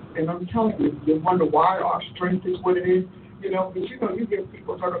 And I'm telling you, you wonder why our strength is what it is. You know, because, you know, you get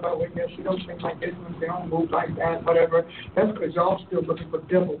people talking about, well, yes, you don't think like this, and they don't move like that, whatever. That's because y'all still looking for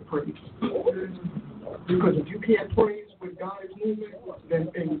devil praise. Because if you can't praise when God is moving, then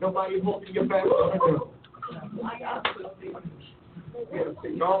nobody holding your back on the devil. Yeah,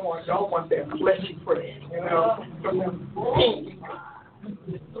 see, y'all want that fleshy praise, you know.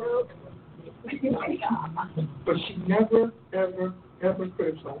 But she never, ever, ever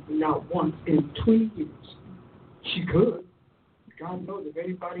criticized me, not once in 20 years. She could. God knows if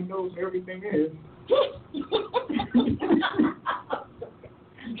anybody knows everything is.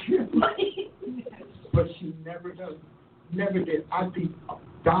 But she never does. Never did. I'd be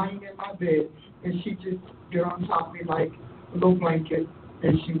dying in my bed, and she'd just get on top of me like a little blanket,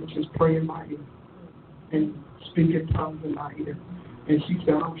 and she would just pray in my ear and speak in tongues in my ear. And she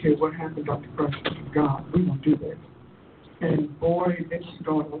said, I don't care what happened, Dr. Price, God, we won't do that. And boy, then she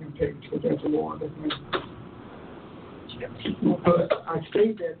going on the page, because there's a war that's me. But I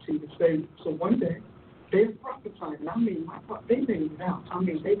say that to say, so one day, they're prophesying, and I mean, they made it out. I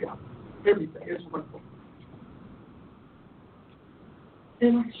mean, they got everything. It's wonderful.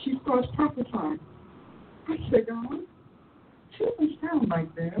 And she starts prophesying. I said, God, she doesn't sound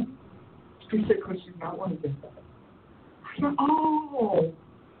like them. He said, because she's not one of them. I said, oh,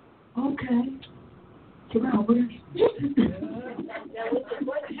 okay. So now,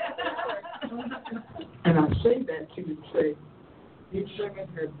 and I say that to you to say, these women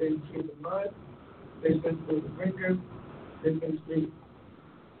have been through the mud, they've been through the ringer, they've been through,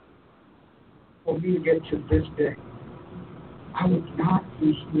 for me to get to this day. I would not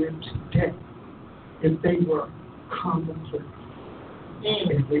be here today if they were commonplace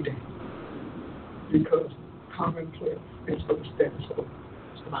every day. Because commonplace is for the status quo.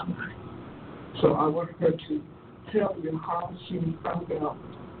 So I want her to tell you how she found out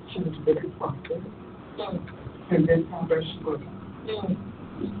she was very popular, and then how that she was.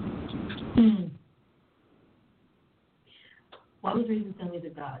 Well, I was raised in Assemblies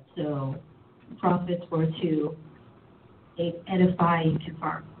of God, so prophets were to edify and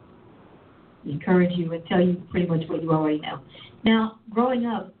confirm, encourage you, and tell you pretty much what you already know. Now, growing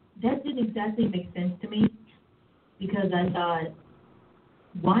up, that didn't exactly make sense to me because I thought,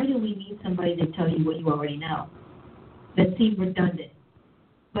 why do we need somebody to tell you what you already know? That seemed redundant.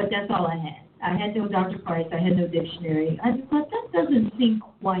 But that's all I had. I had no Dr. Price. I had no dictionary. I just thought, that doesn't seem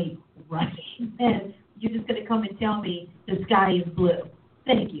quite right. And you're just going to come and tell me the sky is blue.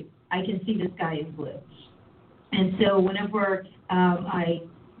 Thank you. I can see the sky is blue. And so whenever I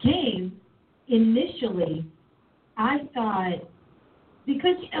came, initially, I thought,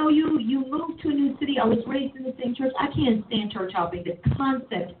 because, you moved to a new city, I was raised in the same church, I can't stand church hopping. The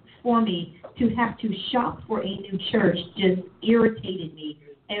concept for me to have to shop for a new church just irritated me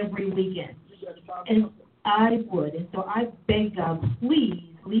every weekend. And I would. And so I begged God, please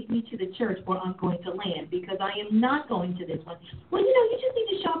lead me to the church where I'm going to land, because I am not going to this one. Well, you just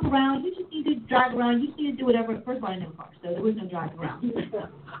need to shop around. You just need to drive around. You just need to do whatever. First of all, I didn't have a car, so there was no driving around.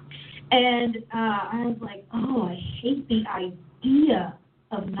 And I was like, I hate the idea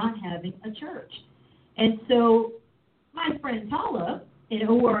of not having a church. And so my friend Paula,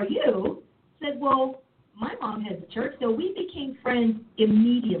 who are you, said, well, my mom has a church, so we became friends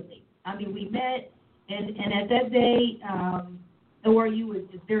immediately. I mean, we met, and at that day, ORU was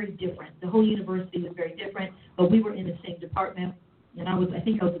just very different. The whole university was very different, but we were in the same department, and I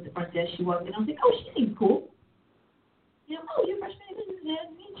think I was at the front desk. She walked in, I was like, oh, she seems cool. You're freshman in business,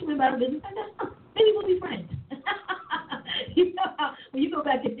 she went about her business. I thought, maybe we'll be friends. When you go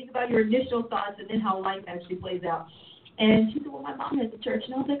back and think about your initial thoughts and then how life actually plays out. And she said, well, my mom has a church.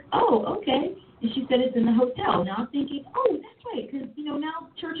 And I was like, oh, okay. And she said it's in the hotel. Now I'm thinking, that's right, because, now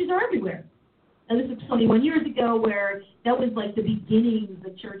churches are everywhere. Now, this was 21 years ago where that was like the beginnings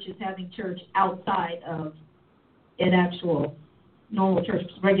of churches having church outside of an actual normal church,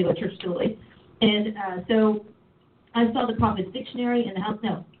 regular church facility. And so I saw the Prophet's Dictionary in the house.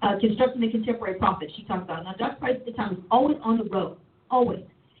 No, Constructing the Contemporary Prophet. She talked about it. Now, Dr. Price at the time was always on the road, always.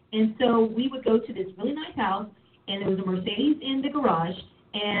 And so we would go to this really nice house, and there was a Mercedes in the garage,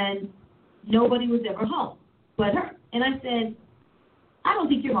 and nobody was ever home but her. And I said, I don't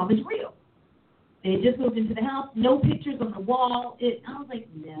think your mom is real. They had just moved into the house, no pictures on the wall. I was like,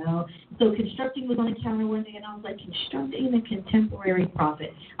 no. So Constructing was on the counter one day, and I was like, Constructing the Contemporary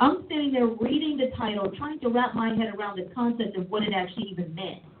Prophet. I'm sitting there reading the title, trying to wrap my head around the concept of what it actually even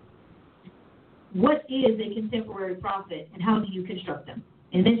meant. What is a contemporary prophet, and how do you construct them?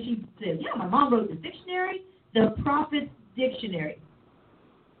 And then she said, my mom wrote the dictionary, the Prophet's Dictionary.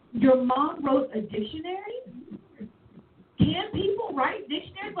 Your mom wrote a dictionary? Can people write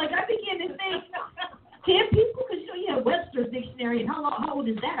dictionaries? Like, I began to think, can people? Because, you have Webster's dictionary, and how old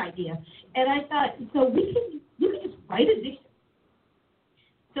is that idea? And I thought, so you can just write a dictionary.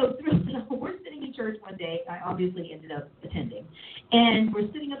 So we're sitting in church one day. I obviously ended up attending. And we're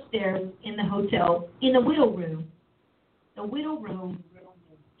sitting upstairs in the hotel in the widow room. The widow room,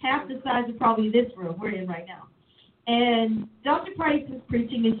 half the size of probably this room we're in right now. And Dr. Price was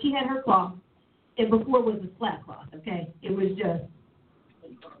preaching, and she had her cloth. And before it was a flat cloth, okay? It was just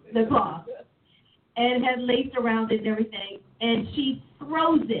the cloth. And it had lace around it and everything. And she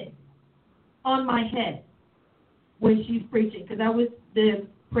throws it on my head when she's preaching, because the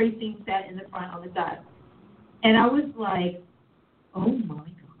praise team sat in the front on the side. And I was like, oh, my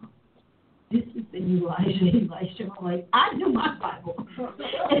God. This is the Elisha. I'm like, I knew my Bible.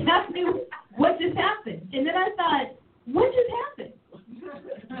 And I knew what just happened. And then I thought, what just happened?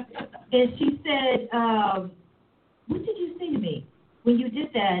 And she said, what did you say to me when you did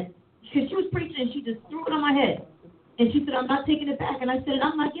that? Because she was preaching and she just threw it on my head. And she said, I'm not taking it back. And I said,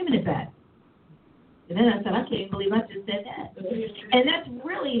 I'm not giving it back. And then I said, I can't believe I just said that. And that's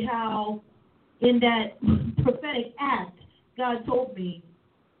really how, in that prophetic act, God told me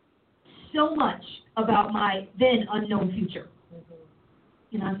so much about my then unknown future.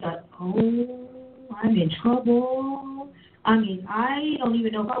 And I thought, oh, I'm in trouble. I mean, I don't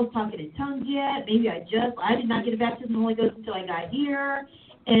even know if I was talking in tongues yet. Maybe I did not get a baptism of the Holy Ghost until I got here.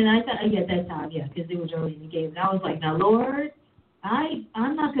 And I thought, yeah, that time, yeah, because it was early in the game. And I was like, now, Lord,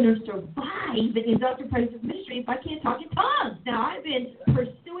 I'm not going to survive in Dr. Price's ministry if I can't talk in tongues. Now, I've been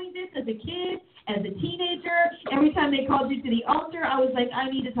pursuing this as a kid, as a teenager. Every time they called you to the altar, I was like, I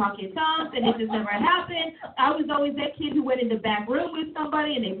need to talk in tongues, and it just never happened. I was always that kid who went in the back room with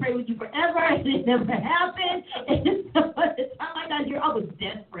somebody, and they prayed with you forever, and it never happened. And so by the time I got here, I was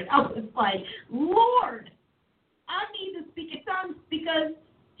desperate. I was like, Lord, I need to speak in tongues because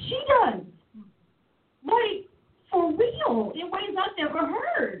she does. Like, for real, in ways I've never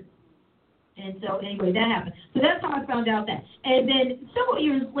heard. And so, anyway, that happened. So that's how I found out that. And then several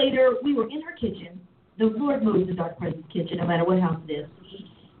years later, we were in her kitchen. The Lord moves in Dr. Price's kitchen, no matter what house it is.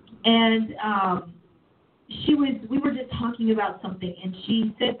 And we were just talking about something, and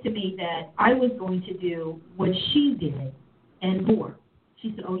she said to me that I was going to do what she did and more.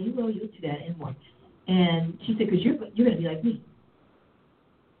 She said, oh, you'll do that and more. And she said, because you're going to be like me.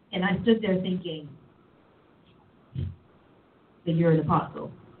 And I stood there thinking that you're an apostle.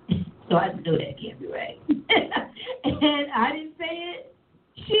 So I know that can't be right. And I didn't say it.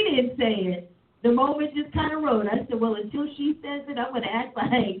 She didn't say it. The moment just kind of rode. I said, well, until she says it, I'm going to act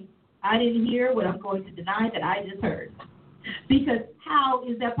like I didn't hear what I'm going to deny that I just heard. Because how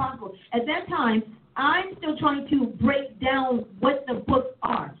is that possible? At that time, I'm still trying to break down what the books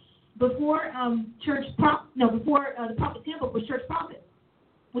are. Before the Prophet's Handbook was Church Prophet,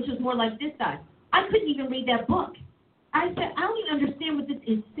 which was more like this size. I couldn't even read that book. I said, I don't even understand what this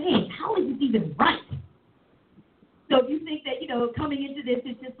is saying. How is this even right? So if you think that, coming into this,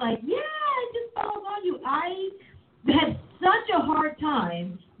 it's just like, yeah, it just falls on you. I had such a hard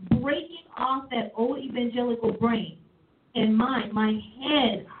time breaking off that old evangelical brain and mind. My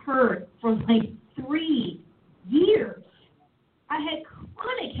head hurt for like 3 years. I had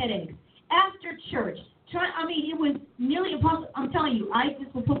chronic headaches after church. It was nearly impossible. I'm telling you, I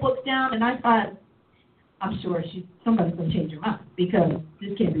just would put books down, and I thought, I'm sure somebody's going to change her mind because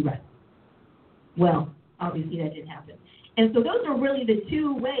this can't be right. Well, obviously that didn't happen. And so those are really the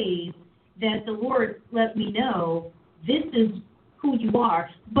two ways that the Lord let me know this is who you are.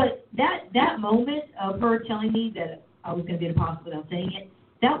 But that moment of her telling me that I was going to be an apostle without saying it,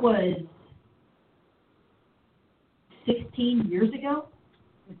 that was 16 years ago.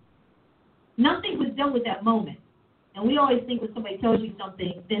 Nothing was done with that moment. And we always think when somebody tells you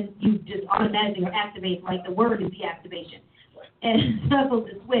something, then you just automatically are activated, like the word is the activation. And so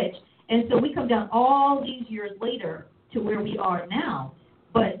the switch. And so we come down all these years later to where we are now.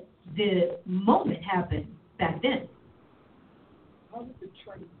 But the moment happened back then. How did the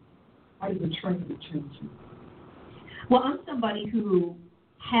training change you? Well, I'm somebody who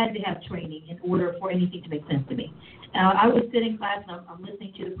had to have training in order for anything to make sense to me. I would sit in class and I'm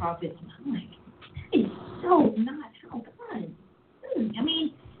listening to the prophets, and I'm like, that is so not how God. I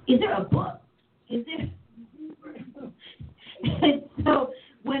mean, is there a book? Is there? And so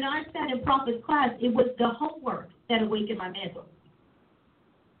when I sat in prophet's class, it was the homework that awakened my mantle.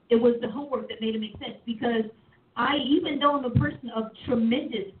 It was the homework that made it make sense, because even though I'm a person of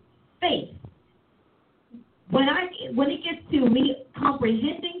tremendous faith, when it gets to me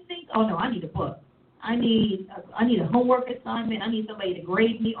comprehending things, oh no, I need a book. I need a homework assignment. I need somebody to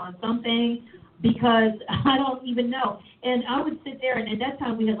grade me on something, because I don't even know. And I would sit there, and at that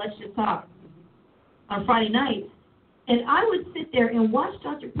time we had Let's Just Talk on Friday nights, and I would sit there and watch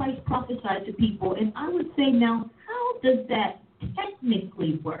Dr. Price prophesy to people, and I would say, now, how does that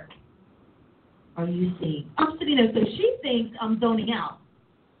technically work? Are you seeing? I'm sitting there, so she thinks I'm zoning out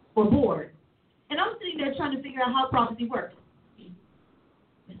or bored, and I'm sitting there trying to figure out how prophecy works.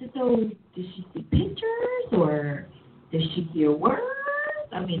 I said, so does she see pictures, or does she hear words?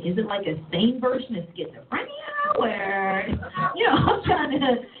 I mean, is it like a sane version of schizophrenia, where, I'm trying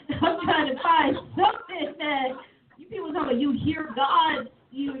to find something that you people talk about, you hear God,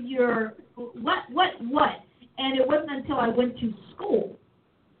 you're what? And it wasn't until I went to school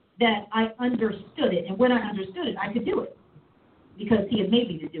that I understood it. And when I understood it, I could do it, because he had made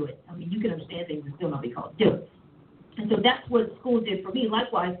me to do it. I mean, you can understand things and still not be called to do it. And so that's what school did for me.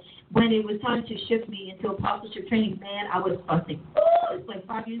 Likewise, when it was time to shift me into apostleship training, man, I was fussing. Oh, it's like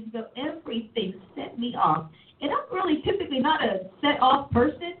 5 years ago. Everything set me off. And I'm really typically not a set-off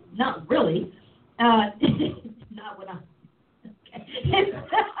person. Not really. Not when I'm... Okay.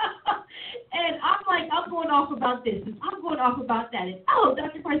 And I'm like, I'm going off about this, and I'm going off about that. And, oh,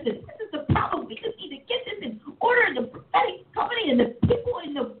 Dr. Price said, this is the problem. We just need to get this in order in the prophetic company and the people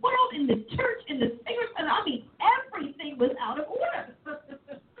in the world, in the church, in the singers. And I mean, everything was out of order.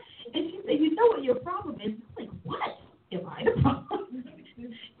 And she said, you know what your problem is? I'm like, what am I the problem?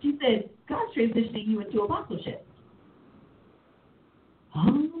 She said, God's transitioning you into apostleship.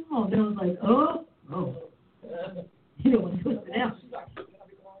 Oh, then I was like, oh. You don't want to twist it out.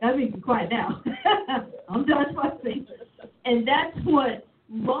 That means be quiet now. I'm done fussing. And that's what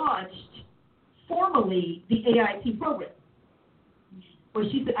launched formally the AIT program. Well,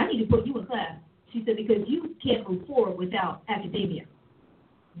 she said, I need to put you in class. She said, because you can't move forward without academia.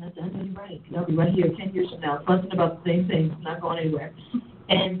 And I said, you're right. I'll be right here 10 years from now fussing about the same thing. I'm not going anywhere.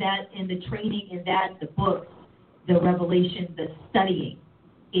 And that, and the training in that, the books, the revelation, the studying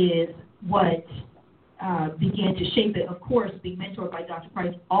is what began to shape it. Of course, being mentored by Dr.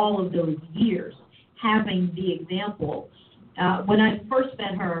 Price all of those years, having the example. When I first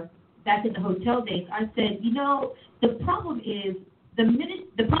met her back in the hotel days, I said, you know, the problem is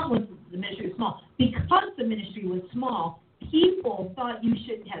the problem was the ministry was small. Because the ministry was small, people thought you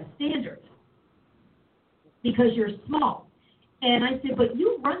shouldn't have standards because you're small. And I said, but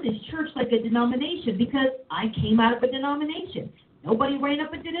you run this church like a denomination, because I came out of a denomination. Nobody ran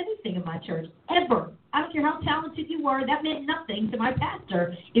up and did anything in my church, ever. I don't care how talented you were. That meant nothing to my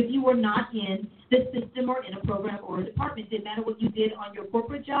pastor if you were not in the system or in a program or a department. It didn't matter what you did on your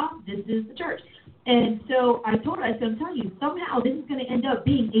corporate job. This is the church. And so I told her, I said, I'm telling you, somehow this is going to end up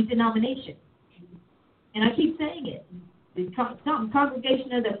being a denomination. And I keep saying it. The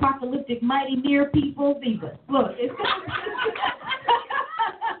Congregation of the Apocalyptic Mighty Near People, Viva. Look, it's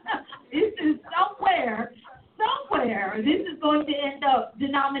this is somewhere, this is going to end up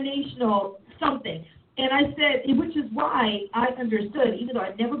denominational something. And I said, which is why I understood, even though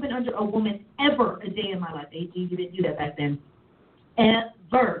I'd never been under a woman ever a day in my life. AG, you didn't do that back then.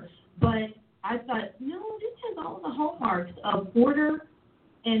 Ever. But I thought, no, this has all the hallmarks of order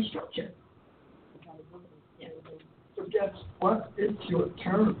and structure. Yeah. So guess what? It's your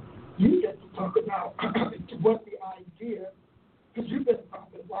turn. You get to talk about what the idea, because you've been a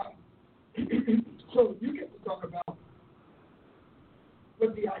prophet a while. So you get to talk about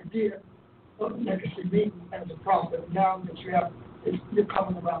what the idea of legacy means as a prophet. Now that you're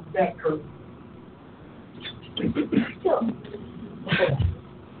coming around that curve.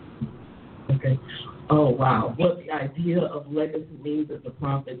 Okay. Oh, wow. What the idea of legacy means as a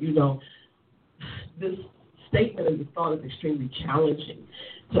prophet. You know, this statement and the thought is extremely challenging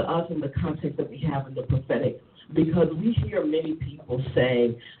to us in the context that we have in the prophetic, because we hear many people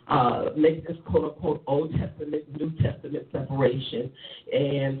say, make this quote-unquote Old Testament, New Testament separation,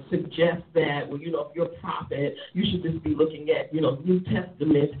 and suggest that, well, you know, if you're a prophet, you should just be looking at, you know, New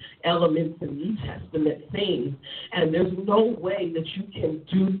Testament elements and New Testament things. And there's no way that you can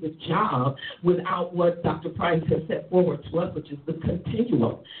do the job without what Dr. Price has set forward to us, which is the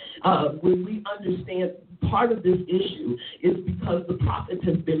continuum. When we understand part of this issue is because the prophet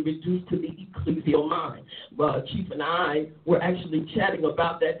has been reduced to the ecclesial mind. Chief and I were actually chatting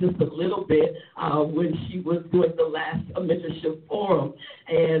about that just a little bit when she was doing the last mentorship forum,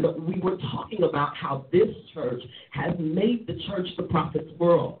 and we were talking about how this church has made the church the prophet's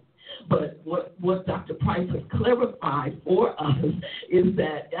world. But what Dr. Price has clarified for us is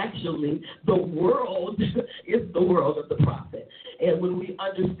that actually the world is the world of the prophet. And when we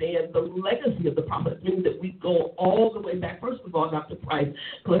understand the legacy of the prophet, it means that we go all the way back. First of all, Dr. Price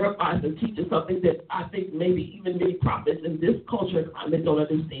clarifies and teaches something that I think maybe even many prophets in this culture and climate don't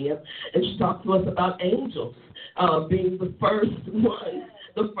understand. And she talks to us about angels being the first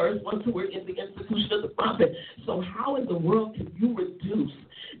ones who were in the institution of the prophet. So how in the world can you reduce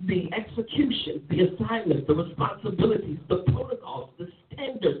the execution, the assignments, the responsibilities, the protocols, the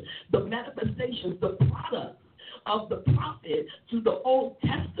standards, the manifestations, the products of the prophet to the Old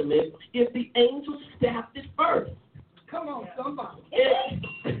Testament if the angels staffed it first? Come on, somebody.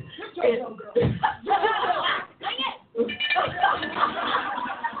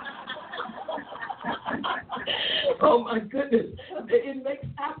 Oh, my goodness. It makes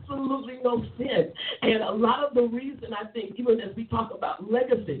absolutely no sense. And a lot of the reason, I think, even as we talk about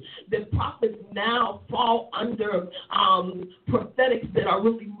legacy, that prophets now fall under prophetics that are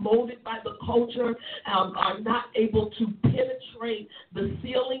really molded by the culture, are not able to penetrate the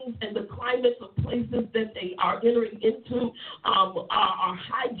ceilings and the climates of places that they are entering into, are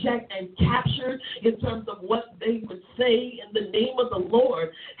hijacked and captured in terms of what they would say in the name of the Lord,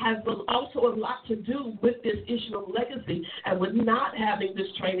 has also a lot to do with this issue of legacy and with not having this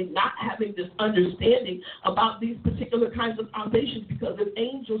training, not having this understanding about these particular kinds of foundations, because if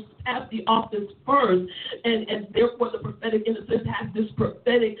angels have the office first, and therefore the prophetic, in a sense, has this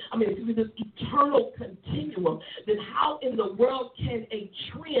prophetic, this eternal continuum, then how in the world can a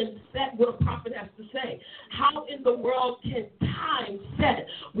trend set what a prophet has to say? How in the world can time set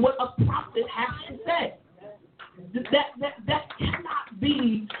what a prophet has to say? That cannot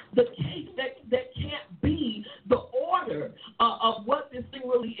be the case. That can't be the order of what this thing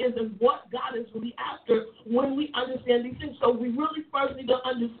really is and what God is really after when we understand these things. So we really first need to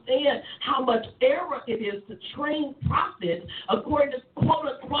understand how much error it is to train prophets according to, quote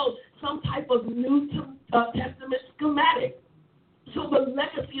unquote, some type of New Testament schematic. So the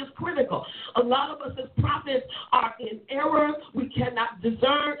legacy is critical. A lot of us as prophets are in error. We cannot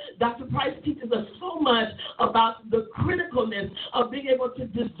discern. Dr. Price teaches us so much about the criticalness of being able to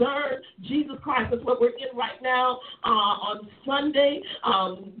discern Jesus Christ. That's what we're in right now on Sunday.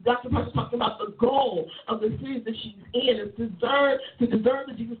 Dr. Price is talking about the goal of the series that she's in is to discern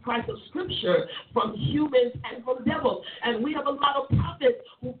the Jesus Christ of Scripture from humans and from devils. And we have a lot of prophets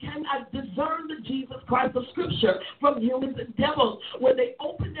who cannot discern the Jesus Christ of Scripture from humans and devils. When they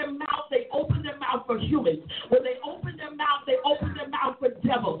open their mouth, they open their mouth for humans. When they open their mouth, they open their mouth for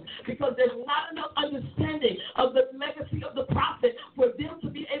devils, because there's not enough understanding of the legacy of the prophet for them to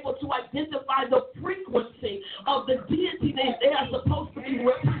be able to identify the frequency of the deity that they are supposed to be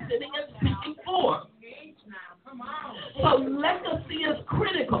representing and speaking for. So legacy is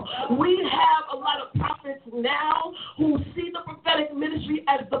critical. We have a lot of prophets now who see the prophetic ministry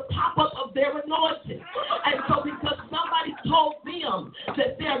as the pop-up of their anointing. And so because somebody told them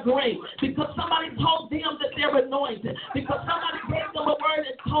that they're great, because somebody told them that they're anointed, because somebody gave them a word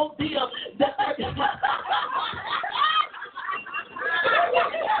and told them that they're...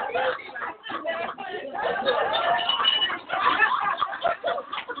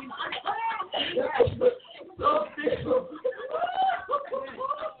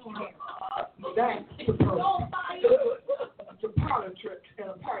 That's the politics and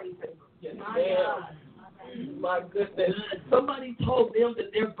a party paper. Yes, my goodness. Somebody told them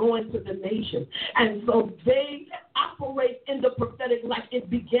that they're going to the nation. And so they operate in the prophetic like it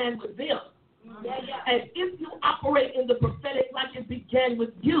began with them. And if you operate in the prophetic like it began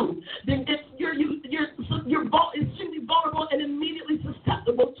with you, then you're extremely vulnerable and immediately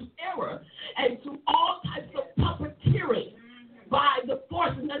susceptible to error and to all types of puppeteering by the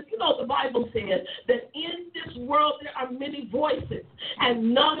forces. And you know, the Bible says that in this world there are many voices,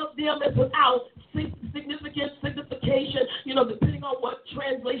 and none of them is without signification, depending on what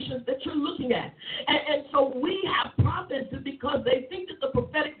translations that you're looking at. And so we have prophets because they think that the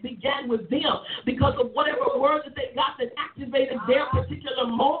prophetic began with them because of whatever word that they got that activated their particular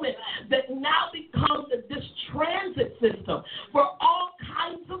moment, that now becomes this transit system for all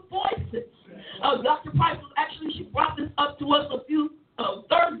kinds of voices. Dr. Price, she brought this up to us a few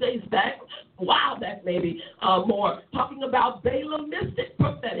Thursdays back, back maybe more, talking about Balaamistic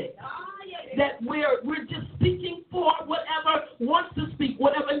prophetic. That we're just speaking for whatever wants to speak,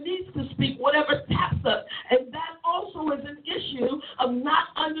 whatever needs to speak, whatever taps us. And that also is an issue of not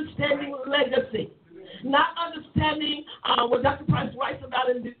understanding legacy, not understanding what Dr. Price writes about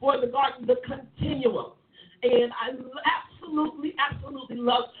in Before the Garden, the continuum. And I absolutely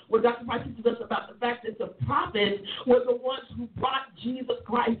love what Dr. Price teaches us about the fact that the prophets were the ones who brought Jesus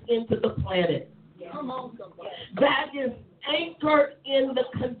Christ into the planet. That is anchored in the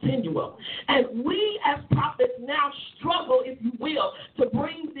continuum. And we as prophets now struggle, if you will, to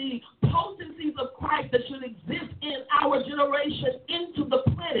bring the potencies of Christ that should exist in our generation into the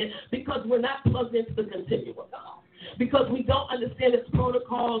planet because we're not plugged into the continuum. Because we don't understand its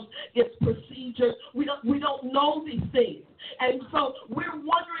protocols, its procedures. We don't know these things. And so we're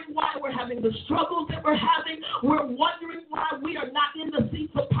wondering why we're having the struggles that we're having. We're wondering why we are not in the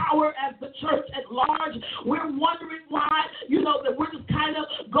seats of power as the church at large. We're wondering why, that we're just kind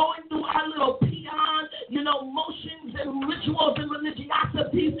of going through our little peon, motions and rituals and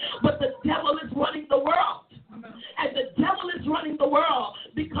religiosities, but the devil is running the world. And the devil is running the world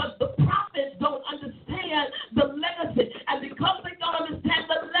because the prophets don't understand the legacy. And because they don't understand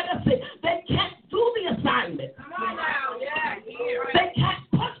the legacy, they can't do the assignment.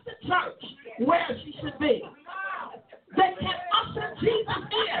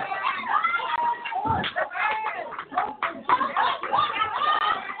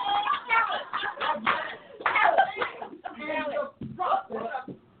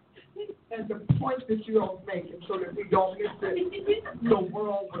 sure that you don't make it so that we don't miss it. The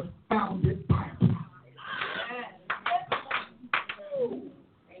world was founded by pride.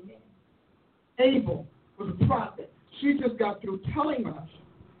 Abel was a prophet. She just got through telling us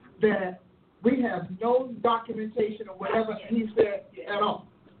that we have no documentation or whatever, and he said at all.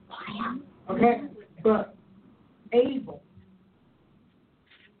 Okay? But Abel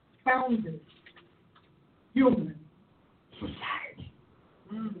founded human society,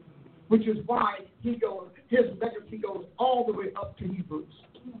 which is why his legacy goes all the way up to Hebrews.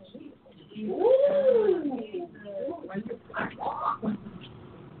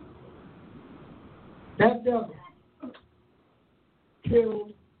 That devil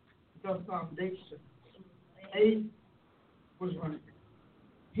killed the foundation. Abel was running.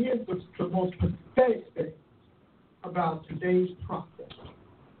 Here's the most pathetic thing about today's prophet,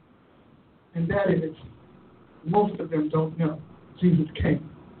 and that is most of them don't know Jesus came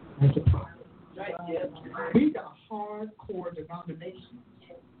as a prophet. We got hardcore denominations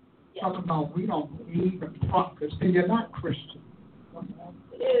talking about we don't believe in prophets, and you're not Christian.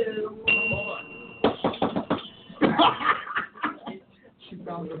 She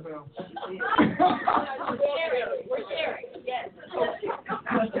found her bell. We're sharing. Yes.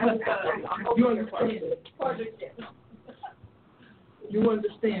 You understand? You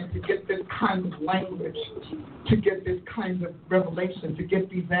understand, to get this kind of language, to get this kind of revelation, to get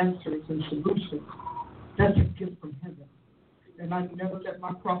these answers and solutions, that's a gift from heaven. And I never let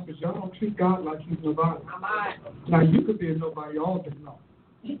my prophets, y'all don't treat God like he's nobody. Now, you could be a nobody all day long.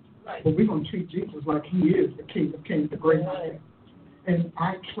 But we're going to treat Jesus like he is the King of Kings, the great I am. And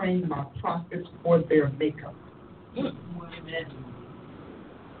I train my prophets for their makeup.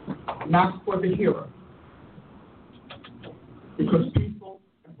 Not for the hearer. Because people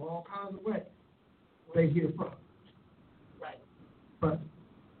have all kinds of ways they hear prophets. Right. But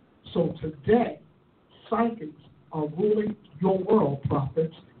so today, psychics are ruling your world,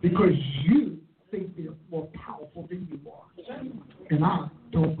 prophets, because you think they're more powerful than you are. And I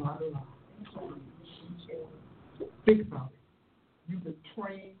don't buy the lie. Think about it. You've been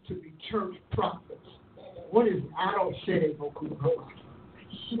trained to be church prophets. What is I don't say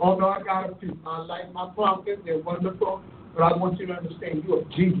although I got a few. I like my prophets, they're wonderful, but I want you to understand you are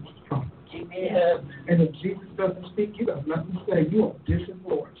Jesus' prophet. Amen. And if Jesus doesn't speak, you have nothing to say. You are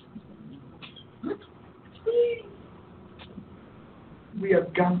disinfluenced. We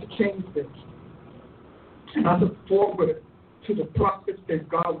have got to change this. I look forward to the prophets that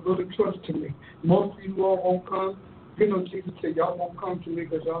God really trusts to me. Most of you all won't come. You know, Jesus said, y'all won't come to me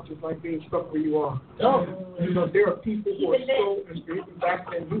because y'all just like being stuck where you are. Oh. You know, there are people who are so back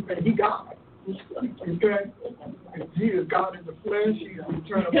then, and he God. Okay? And he is God in the flesh. He is the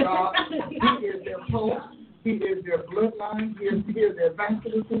eternal God. He is their pulse. He is their bloodline. He is their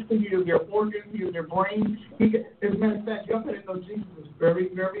vascular system. He is their organ. He is their brain. As a matter of fact, y'all didn't know Jesus was very,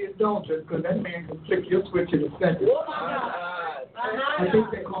 very indulgent because that man can flick your switch in a second. Oh, my God. I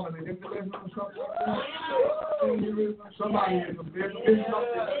think they call him an influencer or something. Somebody is a big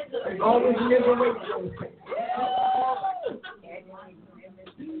something. There's always a different way to go.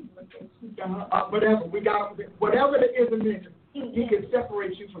 Whatever. We got whatever the ism is. He can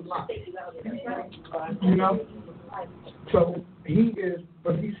separate you from life. You know? So he is,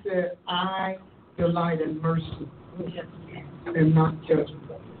 but he said, I delight in mercy and not judgment.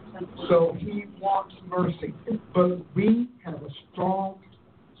 So he wants mercy. But we have a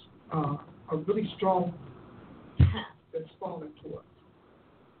really strong path that's fallen to us.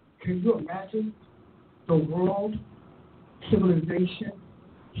 Can you imagine the world, civilization,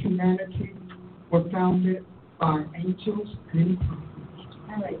 humanity were founded by angels and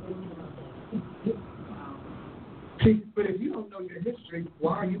prophets? See, but if you don't know your history,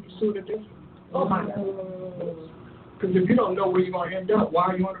 why are you pursuing a different? Oh my God. Because if you don't know where you're going to end up, why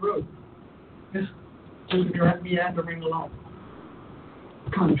are you on the road? Just you're meandering along.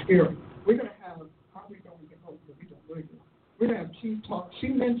 It's kind of scary. We're going to have, how are we going to get home? We don't really know. We're going to have Chief talk. She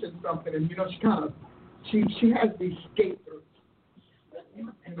mentioned something, and, you know, she has these skaters.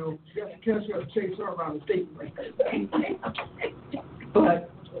 You know, you have to chase her around the state.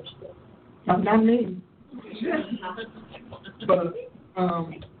 But, not me. But I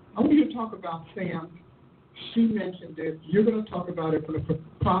want you to talk about Sam. She mentioned it. You're going to talk about it from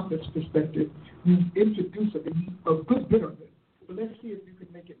a prophet's perspective. You introduce it, a good bit of it. But let's see if you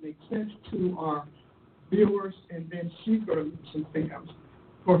can make it make sense to our viewers, and then she's going to do some things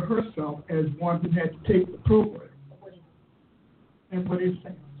for herself as one who had to take the program. And what is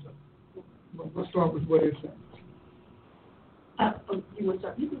Sam? So we'll start with what is Sam. You want to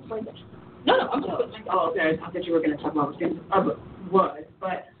start? You can explain that. No, I'm sorry. Oh, okay. I thought you were going to talk about what was.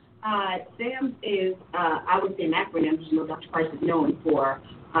 But SAMS is, I would say, an acronym. You know, Dr. Price is known for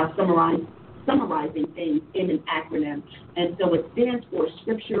summarizing things in an acronym. And so it stands for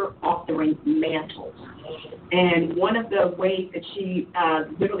Scripture Authoring Mantles. And one of the ways that she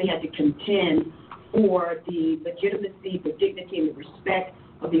literally had to contend for the legitimacy, the dignity, and the respect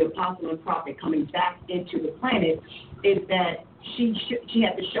of the apostle and prophet coming back into the planet is that she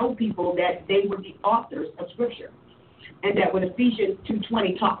had to show people that they were the authors of Scripture. And that when Ephesians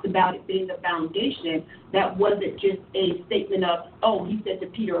 2:20 talks about it being the foundation, that wasn't just a statement of, oh, he said to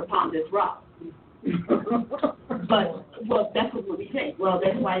Peter upon this rock. But, well, that's what we think. Well,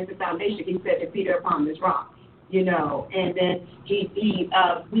 that's why it's the foundation. He said to Peter upon this rock, you know. And then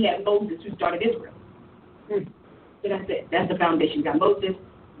we had Moses who started Israel. So that's it. That's the foundation. We got Moses,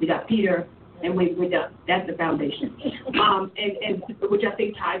 we got Peter, and we're done. That's the foundation. And which I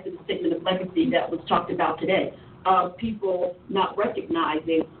think ties to the statement of legacy that was talked about today, of people not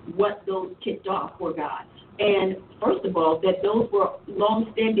recognizing what those kicked off for God. And first of all, that those were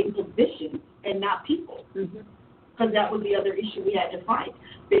long-standing positions and not people. Because that was the other issue we had to fight.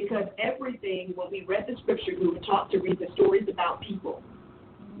 Because everything, when we read the scripture, we were taught to read the stories about people.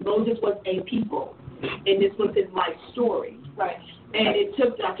 Moses was a people, and this was his life story. Right. And it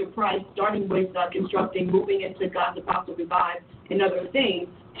took Dr. Price, starting with constructing, moving into God's Apostle Revive and other things,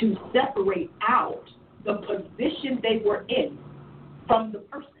 to separate out the position they were in from the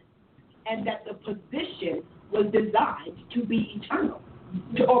person, and that the position was designed to be eternal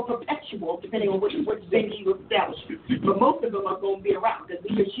or perpetual, depending on which thing you establish. But most of them are going to be around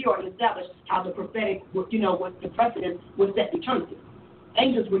because she already established how the prophetic, was the precedent was set eternity.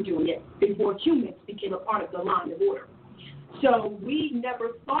 Angels were doing it before humans became a part of the line of order. So we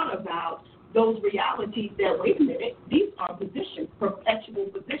never thought about those realities that, wait a minute, these are positions, perpetual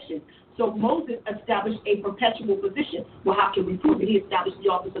positions. So Moses established a perpetual position. Well, how can we prove it? He established the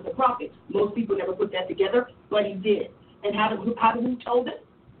office of the prophet. Most people never put that together, but he did. And who told us?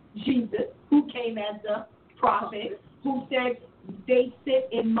 Jesus, who came as the prophet, who said they sit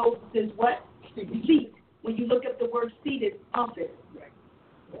in Moses' what? Seat. When you look at the word seat, it's office.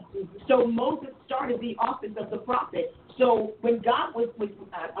 So Moses started the office of the prophet. So when God was,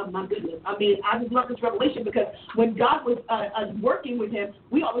 oh my goodness, I mean, I just love this revelation because when God was working with him,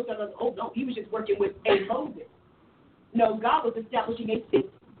 we always thought, oh no, he was just working with a Moses. No, God was establishing a seat,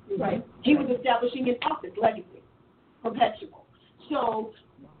 right? He was establishing an office, legacy, perpetual. So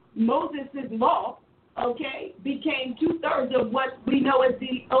Moses' law, became 2/3 of what we know as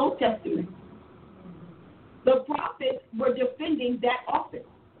the Old Testament. The prophets were defending that office.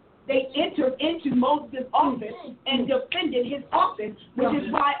 They entered into Moses' office and defended his office, which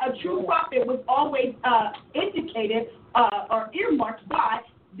is why a true prophet was always indicated or earmarked by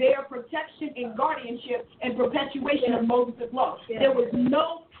their protection and guardianship and perpetuation of Moses' law. There was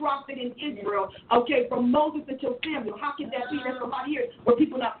no prophet in Israel, from Moses until Samuel. How can that be? That's a lot of years. Were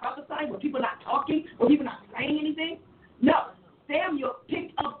people not prophesying? Were people not talking? Were people not saying anything? No. Samuel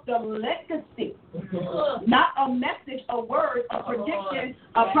picked up the legacy, not a message, a word, a prediction,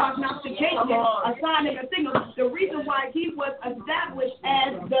 a prognostication, a sign and a signal. The reason why he was established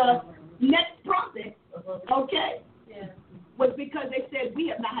as the next prophet, was because they said we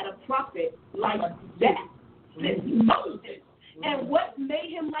have not had a prophet like that since Moses. And what made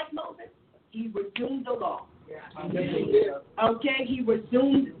him like Moses? He resumed the law. He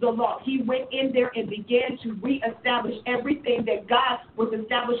resumed the law. He went in there and began to reestablish everything that God was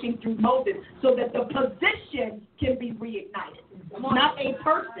establishing through Moses so that the position can be reignited, not a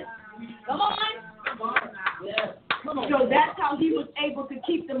person. Come on. Yes. So that's how he was able to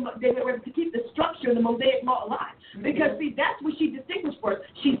keep the structure of the Mosaic law alive. Because, see, that's what she distinguished for us.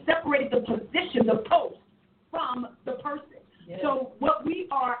 She separated the position, the post, from the person. So what we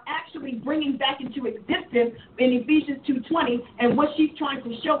are actually bringing back into existence in Ephesians 2:20 and what she's trying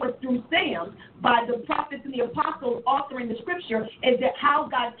to show us through Sam by the prophets and the apostles authoring the scripture is that how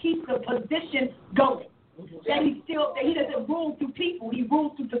God keeps the position going. That he doesn't rule through people, he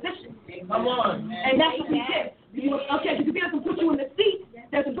rules through positions. Come on. And that's what he did. Because he doesn't put you in the seat,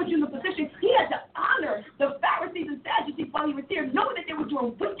 doesn't put you in the position. He had to honor the Pharisees and Sadducees while he was there, knowing that they were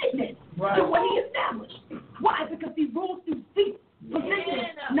doing wickedness to what he established. Why? Because he rules through seats,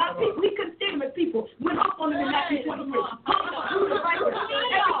 positions, not people. He couldn't stand them as people. Went off on them in Matthew 23.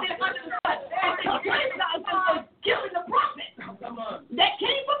 Killing the prophet that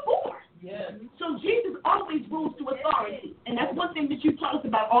came before. Yes. So Jesus always rules to authority. And that's one thing that you taught us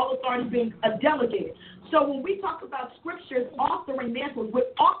about, all authority being delegated. So when we talk about scriptures authoring mantles, we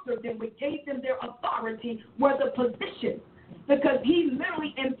authored them, we gave them their authority, were the positions. Because he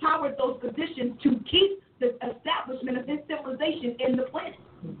literally empowered those positions to keep the establishment of his civilization in the planet.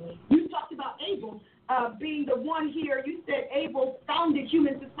 You talked about Abel being the one here. You said Abel founded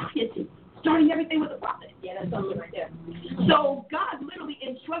human society, starting everything with the prophet. Yeah, that's something right there. So God literally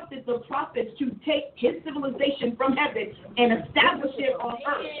entrusted the prophets to take his civilization from heaven and establish it on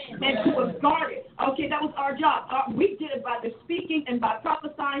earth and to guard it. Okay, that was our job. We did it by the speaking and by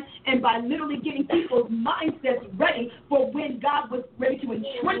prophesying and by literally getting people's mindsets ready for when God was ready to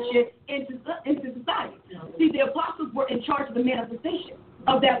entrench it into society. See, the apostles were in charge of the manifestation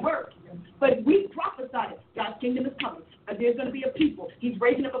of that word. But we prophesied it. God's kingdom is coming. There's going to be a people. He's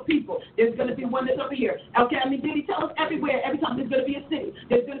raising up a people. There's going to be one that's over here. Okay, did he tell us everywhere, every time there's going to be a city.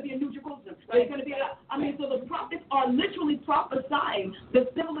 There's going to be a New Jerusalem. There's going to be so the prophets are literally prophesying the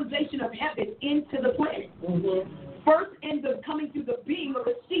civilization of heaven into the planet. First, in the coming through the being of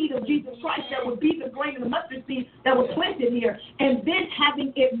the seed of Jesus Christ that would be the grain of the mustard seed that was planted here, and then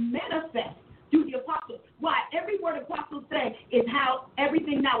having it manifest through the apostles. Why? Every word apostles say is how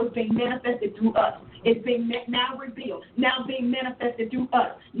everything now is being manifested through us. It's being now revealed, now being manifested through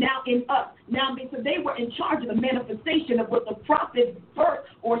us, now in us. So they were in charge of the manifestation of what the prophets birthed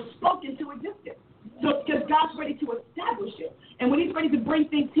or spoke into existence. So because God's ready to establish it. And when he's ready to bring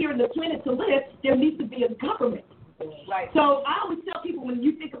things here on the planet to live, there needs to be a government. Right. So I always tell people when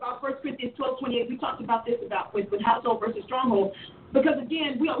you think about 1 Corinthians 12:28, we talked about this with household versus stronghold, because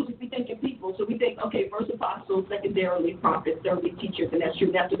again, we always just be thinking people. So we think, okay, first apostles, secondarily prophets, thirdly teachers, and that's true.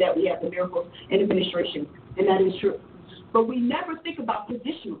 And after that, we have the miracles and administration, and that is true. But we never think about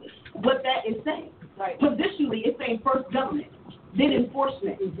positionally what that is saying. Right. Positionally, it's saying first government, then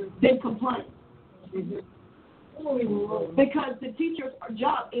enforcement, then compliance. Because the teacher's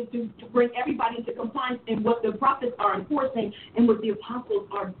job is to bring everybody into compliance in what the prophets are enforcing and what the apostles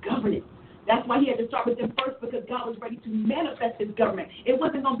are governing. That's why he had to start with them first, because God was ready to manifest his government. It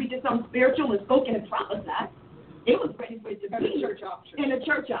wasn't going to be just something spiritual and spoken and prophesied. It was ready for it to be church option. And a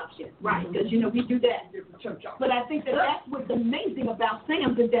church option, right? Because, we do that. But I think that's what's amazing about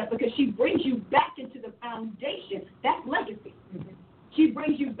Sam's is that because she brings you back into the foundation. That's legacy. She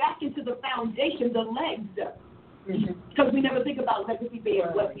brings you back into the foundation, the legs. Because we never think about legacy being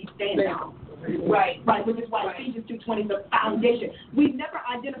what we stand on. Right, which is why Ephesians 2:20 is the foundation. We never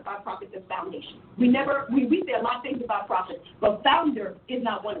identify prophets as foundation. We say a lot of things about prophets, but founder is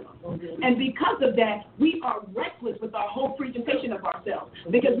not one of them. And because of that, we are reckless with our whole presentation of ourselves,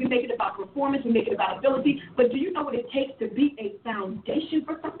 because we make it about performance, we make it about ability. But do you know what it takes to be a foundation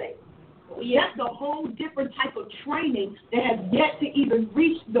for something? That's a whole different type of training that has yet to even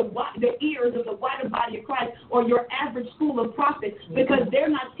reach the ears of the wider body of Christ or your average school of prophets, because they're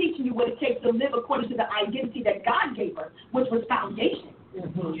not teaching you what it takes to live according to the identity that God gave us, which was foundation.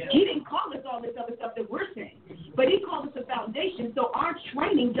 He didn't call us all this other stuff that we're saying, but he called us a foundation. So our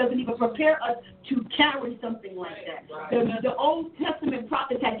training doesn't even prepare us to carry something like that. The Old Testament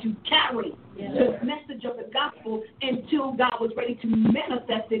prophets had to carry the message of the gospel until God was ready to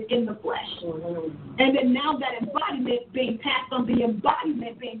manifest it in the flesh. And then now that embodiment being passed on, the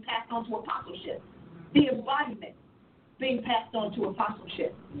embodiment being passed on to apostleship. The embodiment being passed on to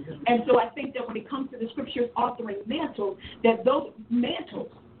apostleship. And so I think that when it comes to the scriptures authoring mantles, that those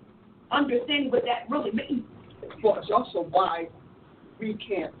mantles, understanding what that really means. Well, it's also why we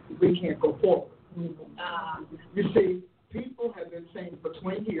can't go forward. You see, people have been saying for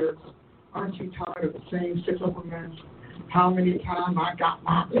 20 years, aren't you tired of the same cyclical mess? How many times I got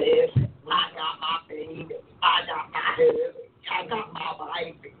my bed, I got my baby, I got my head, I got my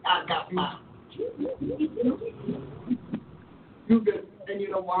wife, I got my... And you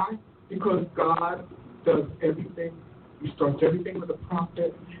know why? Because God does everything. He starts everything with a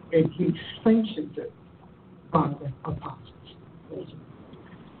prophet, and he sanctions it by the apostles.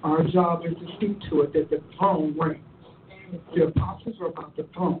 Our job is to see to it that the throne reigns. The apostles are about the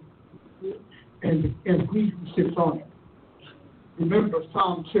throne, and he who sits on it. Remember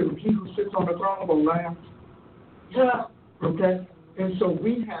Psalm 2, he who sits on the throne will laugh. Yeah. Okay? And so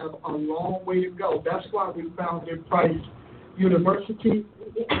we have a long way to go. That's why we founded Price University.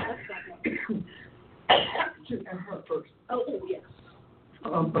 And her first. Oh, yes.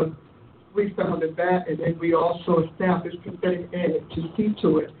 But we founded that, and then we also established prophetic ed to see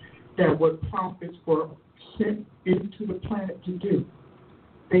to it that what prophets were sent into the planet to do,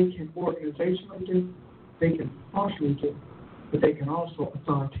 they can organizationally do, they can functionally do, but they can also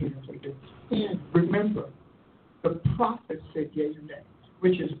authoritatively do. Remember, the prophet said yea and nay,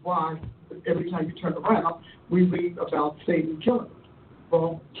 which is why every time you turn around, we read about Satan killing.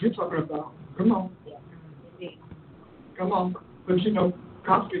 Well, you're talking about, come on. But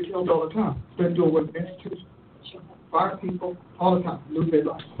cops get killed all the time. They're doing what the institution. Fire people all the time, lose their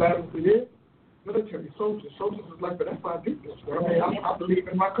lives. That's what it is. military soldiers. Soldiers is like, but that's why I do this. I mean, I believe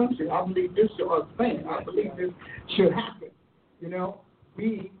in my country. I believe this is a thing. I believe this should happen. You know,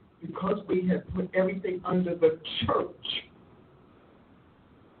 because we have put everything under the church,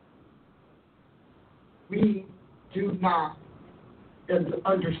 we do not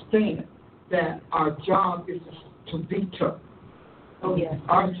understand that our job is to veto. Oh, yes.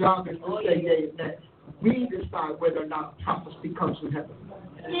 Our job is to say that we decide whether or not prophecy comes from heaven.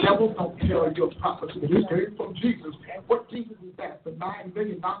 The devil don't tell you a prophecy. This came from Jesus. What Jesus is that? The 9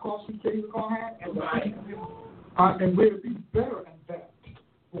 million knockoffs he said he was going to have? Right. And we'll be better at that.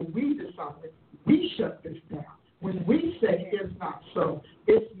 When we decide, we shut this down. When we say it's not so,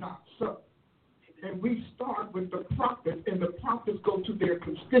 it's not so. And we start with the prophets, and the prophets go to their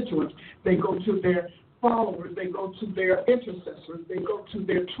constituents. They go to their followers. They go to their intercessors. They go to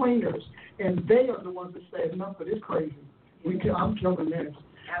their trainers. And they are the ones that say, enough of this crazy. I'm killing this.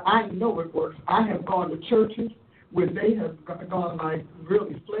 I know it works. I have gone to churches where they have gone like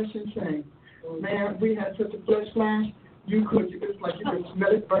really flesh and shame. Man, we had such a flesh flash, it's like you could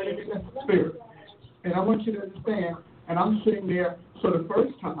smell it burning in the spirit. And I want you to understand, and I'm sitting there, so the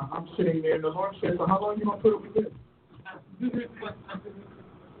first time I'm sitting there, and the Lord says, so how long are you going to put up with this?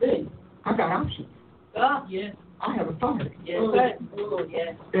 Hey, I got options. Yes. I have authority. Yes.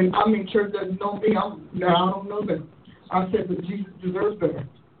 Yes. And I mean, church doesn't know me. I don't know them. I said, but Jesus deserves better.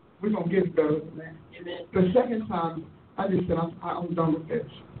 We're going to get better than that. Amen. The second time, I just said, I'm done with this.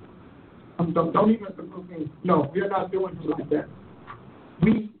 I'm done. Don't even look me. No, we're not doing it like that.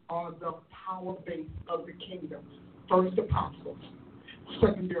 We are the power base of the kingdom. First, apostles.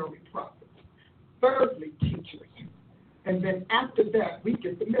 Secondarily, prophets. Thirdly, teachers. And then after that, we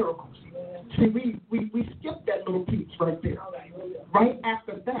get the miracles. See, we skip that little piece right there. Right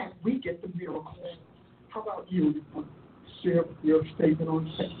after that, we get the miracles. How about you? Share your statement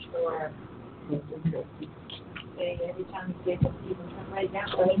on sex. Sure. Every time you say something, you can turn right down.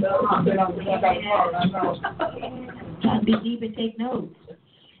 Try to be deep and take notes.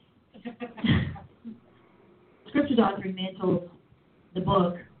 Scripture Doctrine Mantles, the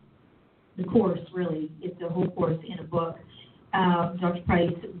book, the course really, it's a whole course in a book. Dr.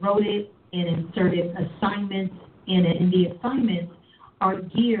 Price wrote it and inserted assignments in it, and the assignments are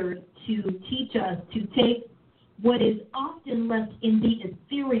geared to teach us to take what is often left in the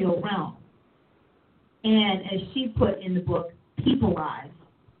ethereal realm, and as she put in the book, peopleize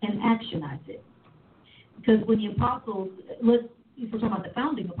and actionize it. Because when the apostles, if we're talking about the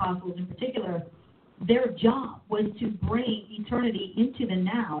founding apostles in particular, their job was to bring eternity into the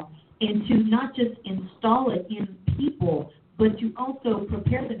now and to not just install it in people, but to also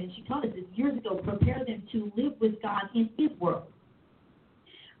prepare them, and she taught us this years ago, prepare them to live with God in His world.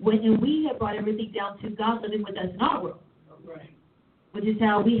 And we have brought everything down to God living with us in our world, Right. which is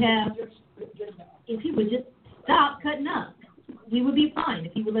how we have, if He would just stop cutting up, we would be fine.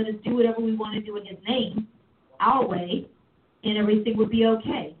 If He would let us do whatever we want to do in His name, our way, and everything would be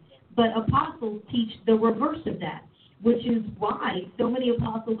okay. But apostles teach the reverse of that, which is why so many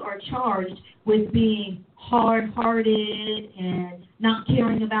apostles are charged with being hard-hearted and not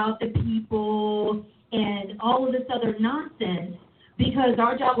caring about the people and all of this other nonsense, because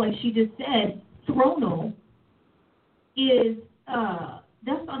our job, like she just said, thronal, is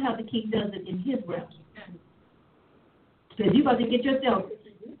that's not how the king does it in his realm. Because you're about to get yourself,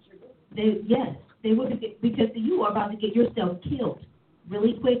 they would get, because you are about to get yourself killed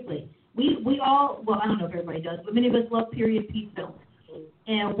really quickly. We all, well, I don't know if everybody does, but many of us love period piece films.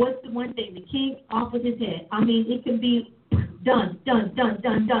 And what's the one thing? The king off with his head. I mean, it can be done,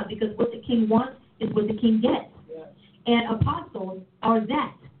 because what the king wants is what the king gets. And apostles are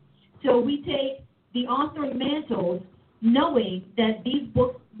that. So we take the authoring mantles knowing that these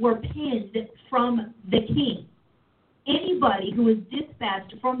books were penned from the king. Anybody who is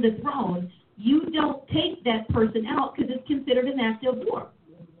dispatched from the throne, you don't take that person out because it's considered an act of war.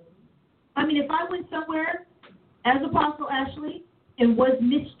 I mean, if I went somewhere as Apostle Ashley and was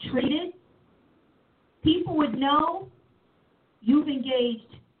mistreated, people would know you've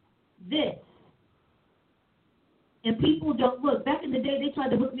engaged this. And people don't look. Back in the day, they tried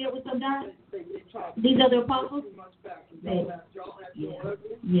to hook me up with some guy. These other apostles.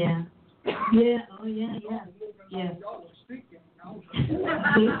 Yeah.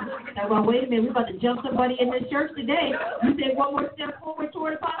 Well, wait a minute, we're about to jump somebody in this church today. You say one more step forward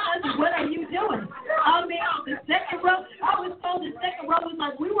toward apostasy. What are you doing? I mean, the second row, I was told the second row was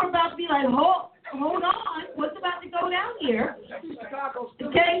like, we were about to be like, hold on, what's about to go down here?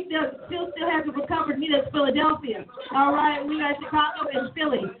 Okay, still hasn't recovered me. That's Philadelphia. All right, we got Chicago and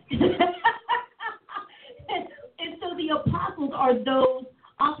Philly. and so the apostles are those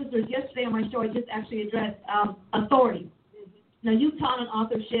officers, yesterday on my show, I just actually addressed authority. Now, you taught on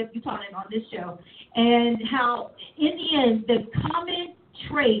authorship, you taught it on this show, and how, in the end, the common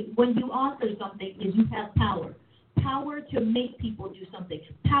trait when you author something is you have power. Power to make people do something.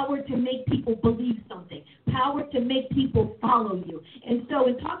 Power to make people believe something. Power to make people follow you. And so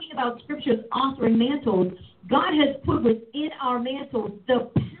in talking about Scripture's authoring mantles, God has put within our mantles the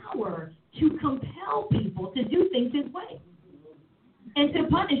power to compel people to do things His way and to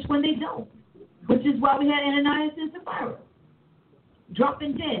punish when they don't, which is why we had Ananias and Sapphira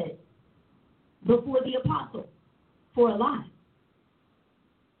dropping dead before the apostle for a lie,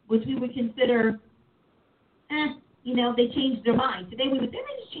 which we would consider, they changed their mind. Today we would say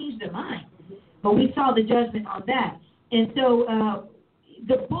they just changed their mind. But we saw the judgment on that. And so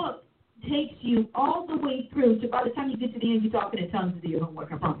the book takes you all the way through to by the time you get to the end, you're talking in tongues to do your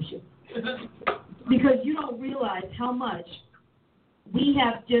homework, I promise you. Because you don't realize how much we're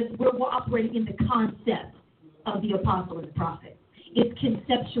operating in the concept of the apostle and the prophet. It's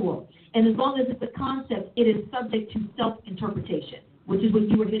conceptual. And as long as it's a concept, it is subject to self-interpretation, which is what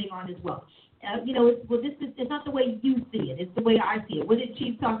you were hitting on as well. It's not the way you see it. It's the way I see it. What did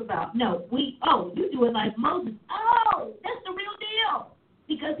Chief talk about? No, you do it like Moses. Oh, that's the real deal,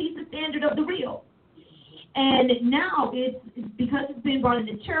 because he's the standard of the real. And now it's because it's been brought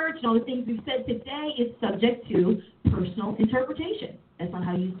into church and all the things we've said today, it's subject to personal interpretation. That's not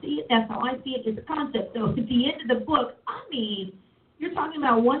how you see it. That's how I see it. It's a concept. So at the end of the book, you're talking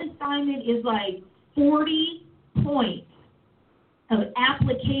about one assignment is like 40 points of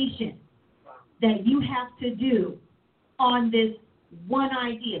application that you have to do on this one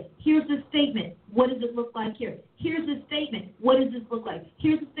idea. Here's a statement. What does it look like here? Here's a statement. What does this look like?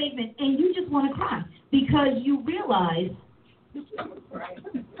 Here's a statement. And you just want to cry because you realize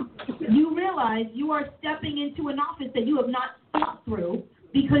you are stepping into an office that you have not thought through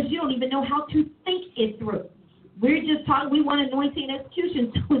because you don't even know how to think it through. We're just talking, we want anointing and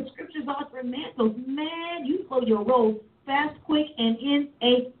execution. So when Scripture's offering mantles, man, you slow your roll fast, quick, and in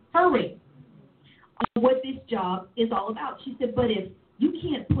a hurry. What this job is all about. She said, but if you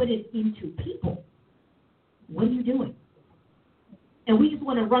can't put it into people, what are you doing? And we just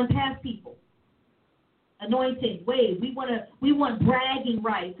want to run past people. Anointing, wave. We want bragging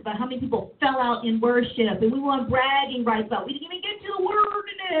rights about how many people fell out in worship, and we want bragging rights about we didn't even get to the word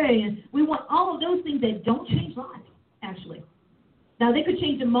today. And we want all of those things that don't change lives, actually. Now, they could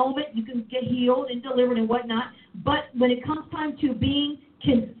change a moment. You can get healed and delivered and whatnot. But when it comes time to being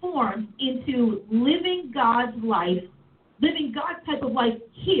conformed into living God's life, living God's type of life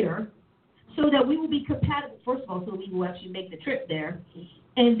here, so that we will be compatible, first of all, so we will actually make the trip there,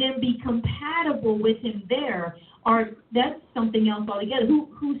 and then be compatible with Him there, that's something else altogether.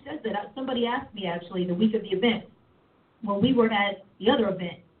 Who says that? Somebody asked me, actually, the week of the event, when we were at the other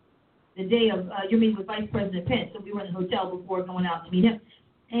event, the day of your meeting with Vice President Pence, so we were in the hotel before going out to meet him.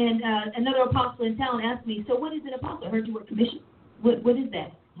 And another apostle in town asked me, so what is an apostle? I heard you were commissioned. What is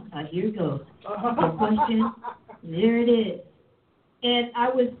that? Here it goes. The question, there it is. And I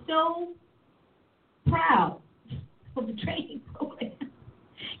was so proud of the training program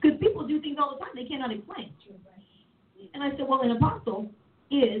because people do things all the time they cannot explain. And I said, well, an apostle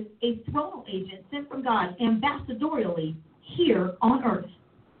is a throne agent sent from God ambassadorially here on earth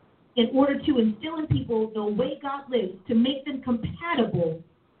in order to instill in people the way God lives, to make them compatible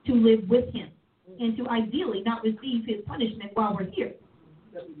to live with Him, and to ideally not receive His punishment while we're here.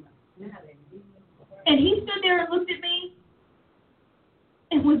 And he stood there and looked at me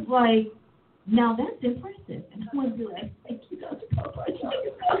and was like, now that's impressive. And I wanted to be like, thank you, Dr. Paula Price.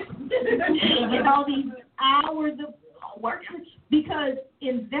 And all these hours of work, because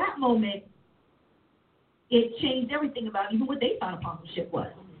in that moment, it changed everything about even what they thought apostleship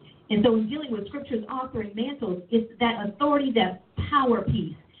was. And so in dealing with Scripture's authoring mantles, it's that authority, that power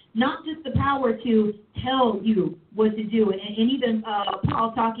piece. Not just the power to tell you what to do. And even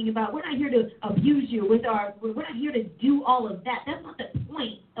Paul talking about, we're not here to abuse you we're not here to do all of that. That's not the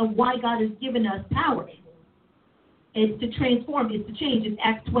point of why God has given us power. It's to transform, it's to change. It's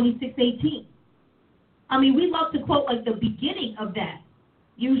Acts 26:18. We love to quote like the beginning of that.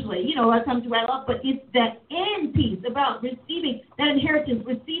 Usually, a lot of times we write off, but it's that end piece about receiving that inheritance,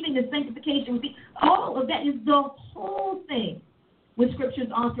 receiving the sanctification, all of that is the whole thing with Scripture's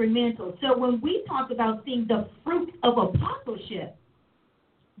authoring mantle. So when we talk about seeing the fruit of apostleship,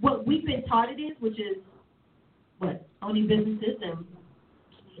 what we've been taught it is, which is owning businesses and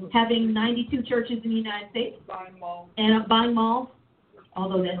having 92 churches in the United States, buying malls,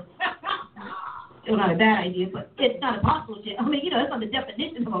 although that's still not a bad idea, but it's not apostleship. That's not the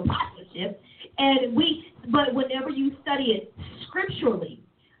definition of apostleship. But whenever you study it scripturally,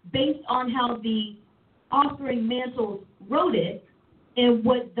 based on how the authoring mantles wrote it and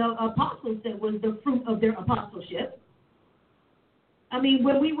what the apostles said was the fruit of their apostleship. I mean,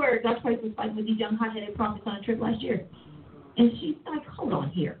 when Dr. Price was fighting with these young hot-headed prophets on a trip last year, and she's like, hold on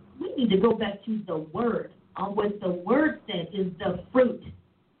here. We need to go back to the Word on what the Word said is the fruit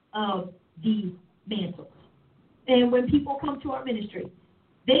of these mantles. And when people come to our ministry,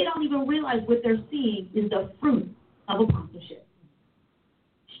 they don't even realize what they're seeing is the fruit of apostleship.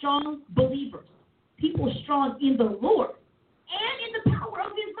 Strong believers, people strong in the Lord and in the power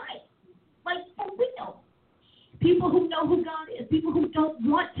of His might, like for real. People who know who God is, people who don't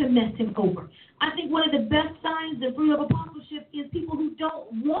want to mess Him over. I think one of the best signs of fruit of apostleship is people who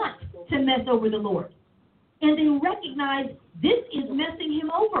don't want to mess over the Lord. And they recognize this is messing Him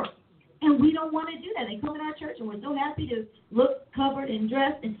over. And we don't want to do that. They come in our church and we're so happy to look covered and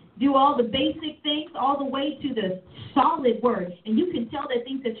dressed and do all the basic things all the way to the solid word. And you can tell that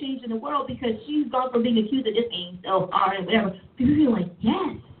things have changed in the world because she's gone from being accused of just being so hard and whatever. People are like,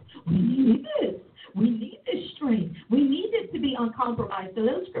 yes, we need this. We need this strength. We need this to be uncompromised. So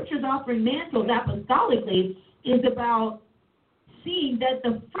those scriptures offering mantles apostolically is about seeing that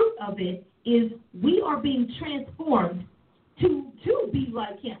the fruit of it is we are being transformed to be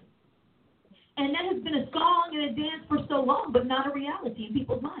like Him. And that has been a song and a dance for so long, but not a reality in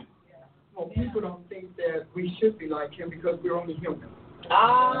people's minds. Well, people don't think that we should be like Him because we're only human.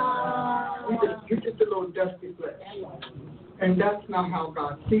 You're just a little dusty flesh. And that's not how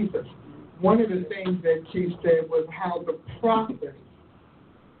God sees us. One of the things that she said was how the prophets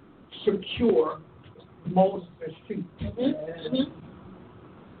secure Moses' feet. Mm-hmm.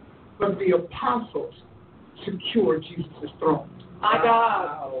 But the apostles secure Jesus' throne. My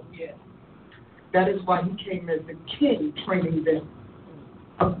God. Yes. That is why He came as the king, training them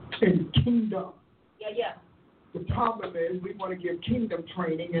in the kingdom. Yeah. The problem is we want to give kingdom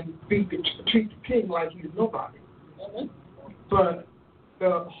training and treat the king like he's nobody. Mm-hmm. But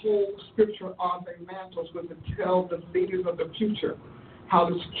the whole scripture on the mantles was to tell the leaders of the future how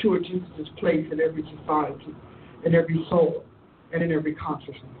to secure Jesus' place in every society, in every soul, and in every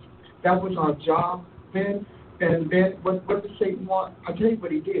consciousness. That was our job then. And then what did Satan want? I'll tell you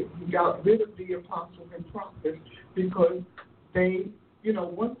what he did. He got rid of the apostles and prophets because they,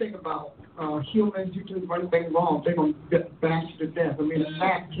 one thing about humans, you do one thing wrong, they're going to bash you to death. I mean, a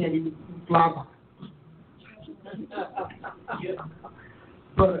gnat can't even fly by.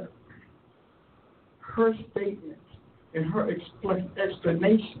 But her statements and her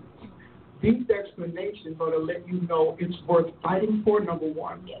explanations, these explanations are to let you know it's worth fighting for, number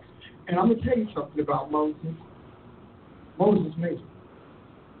one. Yes. And I'm going to tell you something about Moses. Moses made it.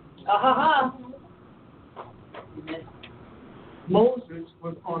 Moses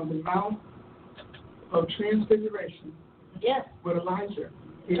was on the Mount of Transfiguration with Elijah.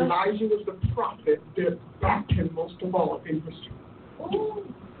 Elijah was the prophet that backed him most of all in history.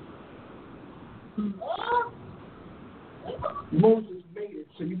 Moses made it,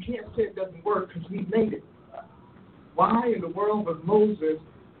 so you can't say it doesn't work because he made it. Why in the world was Moses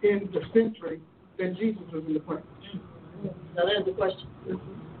in the century that Jesus was in the place? Now there's the question.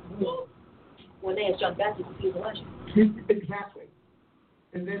 When they asked John Baptist if he was Elijah. Exactly.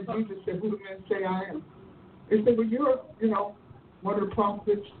 And then Jesus said, "Who do men say I am?" They said, "Well, you're, one of the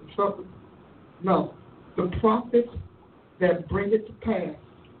prophets or something." No, the prophets that bring it to pass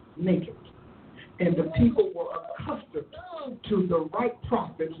make it. And the people were accustomed to the right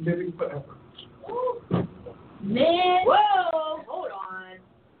prophets living forever. Man. Whoa, hold on.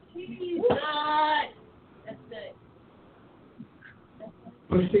 Jesus. That's it.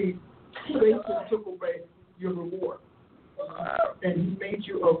 But see, Satan took away your reward. And he made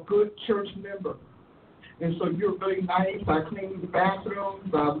you a good church member. And so you're really nice. I clean the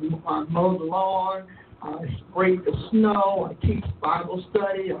bathrooms, I mow the lawn, I scrape the snow, I teach Bible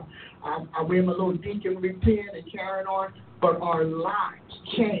study, I wear my little deaconry pin and carry on. But our lives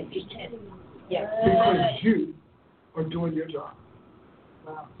changed because you are doing your job.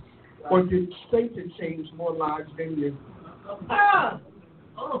 Wow. Or did Satan change more lives than you?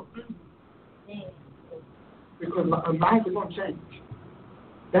 Because lives are going to change.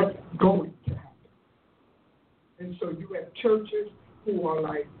 That's going to happen. And so you have churches who are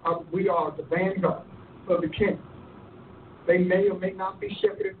like, we are the vanguard of the king. They may or may not be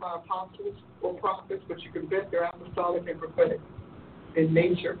shepherded by apostles or prophets, but you can bet they're apostolic and prophetic in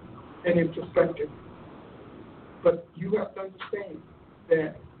nature and in perspective. But you have to understand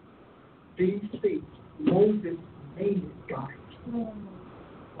that these feet, Moses made it, guys.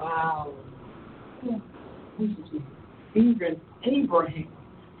 Wow. Even Abraham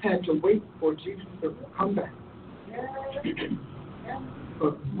had to wait for Jesus to come back.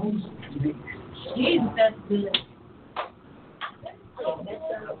 But Moses made it. Jesus, that's good.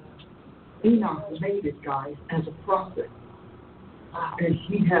 Enoch made it, guys, as a prophet. And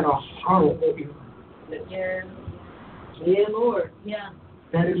he had a horrible illness. Yeah. Yeah, Lord. Yeah.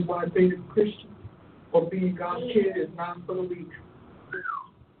 That is why being a Christian or being God's kid is not for the weak.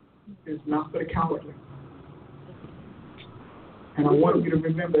 It's not for the cowardly. And I want you to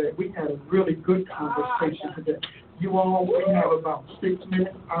remember that we had a really good conversation today. You all, we have about 6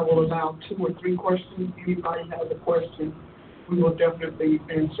 minutes. I will allow 2 or 3 questions. Anybody has a question, we will definitely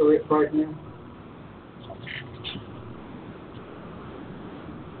answer it right now.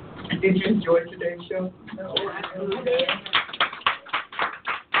 Did you enjoy today's show? No, absolutely.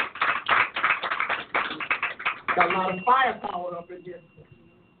 Got a lot of firepower up in here.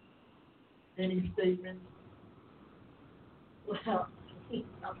 Any statements? Well, we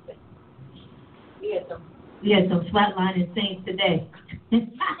had some flatlining saints today.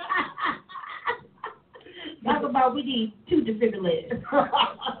 Talk about we need 2 defibrillators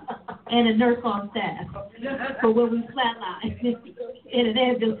and a nurse on staff for when we flatline in an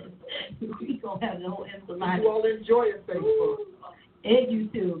ambulance. We gonna have the whole ambulance line. You all enjoy your Facebook. And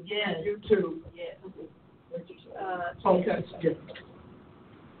YouTube, yes. YouTube. Yes. Okay. Yes.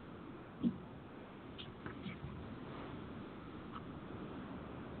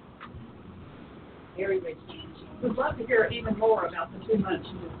 Very rich. We'd love to hear even more about the 2 months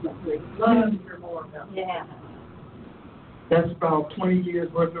you just went through. Love to hear more about that. Yeah. That's about 20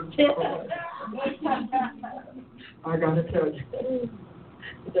 years worth of I gotta tell you.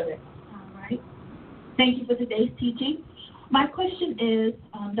 All right. Thank you for today's teaching. My question is,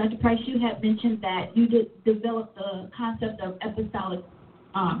 Dr. Price, you had mentioned that you developed the concept of apostolic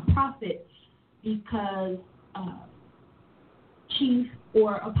prophet because Chief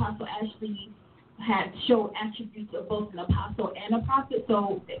or Apostle Ashley had showed attributes of both an apostle and a prophet.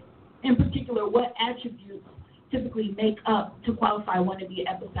 So, in particular, what attributes typically make up to qualify one to be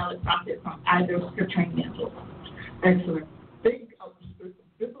an apostolic prophet from either scripture and mantle? Excellent. Think of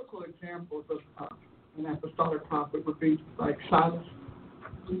biblical examples of an apostolic prophet would be like Silas.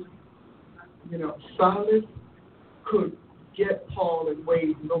 You know, Silas could get Paul in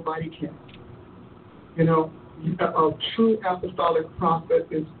ways nobody can. You know, a true apostolic prophet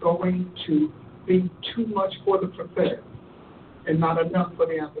is going to be too much for the prophetic and not enough for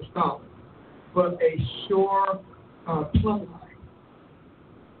the apostolic, but a sure plumb line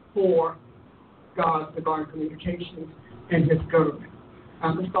for God's divine communications and his government.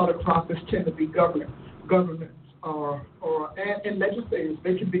 Apostolic prophets tend to be governments and legislators.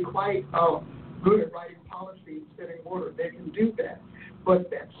 They can be quite good at writing policy and setting order. They can do that.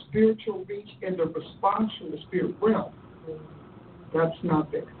 But that spiritual reach and the response from the spirit realm, that's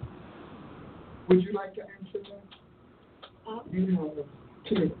not there. Would you like to answer that? You have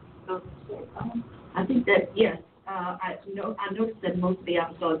 2. I think that, yes. I noticed that most of the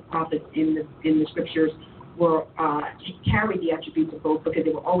apostolic prophets in the scriptures were carried the attributes of both because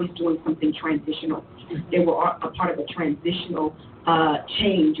they were always doing something transitional. They were a part of a transitional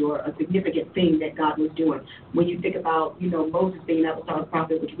change or a significant thing that God was doing. When you think about, Moses being an apostolic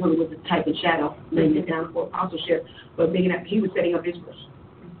prophet, which really was a type and shadow, laying it down for apostleship, but he was setting up Israel.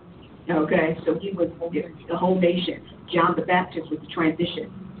 Okay, so he was the whole nation. John the Baptist was the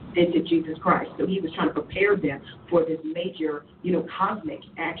transition into Jesus Christ. So he was trying to prepare them for this major, cosmic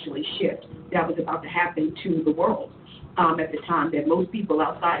actually shift that was about to happen to the world at the time that most people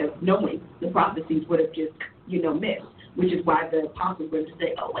outside of knowing the prophecies would have just, missed, which is why the apostles were to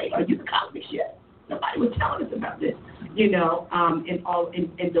say, oh, wait, are you the cosmic shift? Nobody was telling us about this, in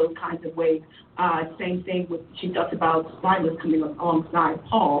those kinds of ways. Same thing she talks about Silas coming alongside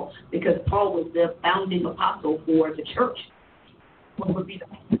Paul because Paul was the founding apostle for the church. What would be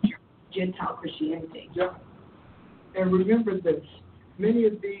the Gentile Christianity? Yeah. And remember this, many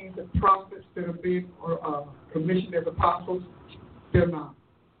of these prophets that are being commissioned as apostles, they're not.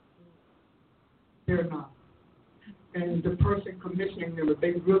 They're not. And the person commissioning them, if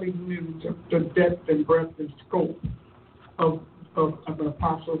they really knew the depth and breadth and scope of an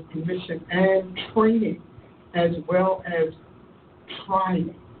apostle's commission and training as well as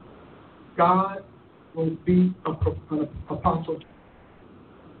trying, God will be an apostle.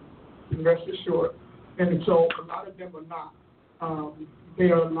 Rest assured. And so a lot of them are not.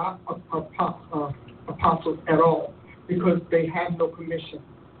 They are not apostles at all because they have no commission.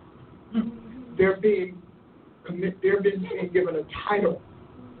 They're being given a title,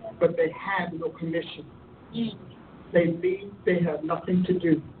 but they have no commission. They leave, they have nothing to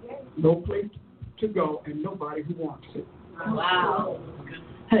do, no place to go, and nobody who wants it. Wow.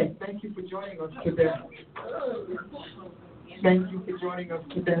 Hey, thank you for joining us today. Thank you for joining us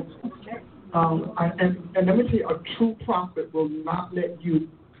today. And let me tell you, a true prophet will not let you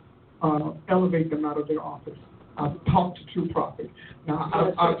elevate them out of their office. I've talked to true prophets.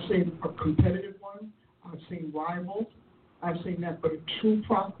 Now, I've seen a competitive one. I've seen rivals. I've seen that. But a true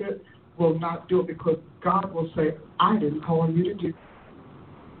prophet will not do it because God will say, I didn't call you to do it.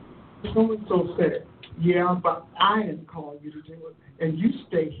 So-and-so said, yeah, but I didn't call you to do it. And you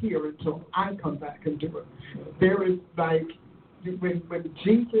stay here until I come back and do it. There is like, when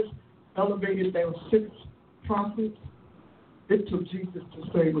Jesus elevated those 6 prophets, it took Jesus to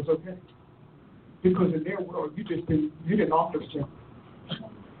say it was okay. Because in their world, you didn't office jump.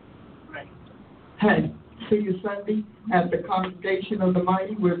 Right. Hey, see you Sunday at the congregation of the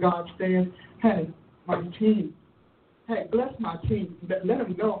mighty where God stands. Hey, my team. Hey, bless my team. Let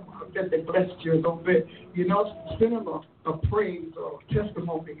them know that they blessed you a little bit. You know, send them a praise or a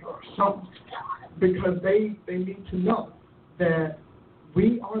testimony or something because they need to know that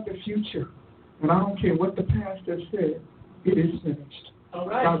we are the future. And I don't care what the pastor said, it is finished. All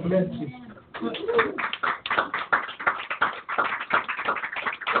right. God bless you.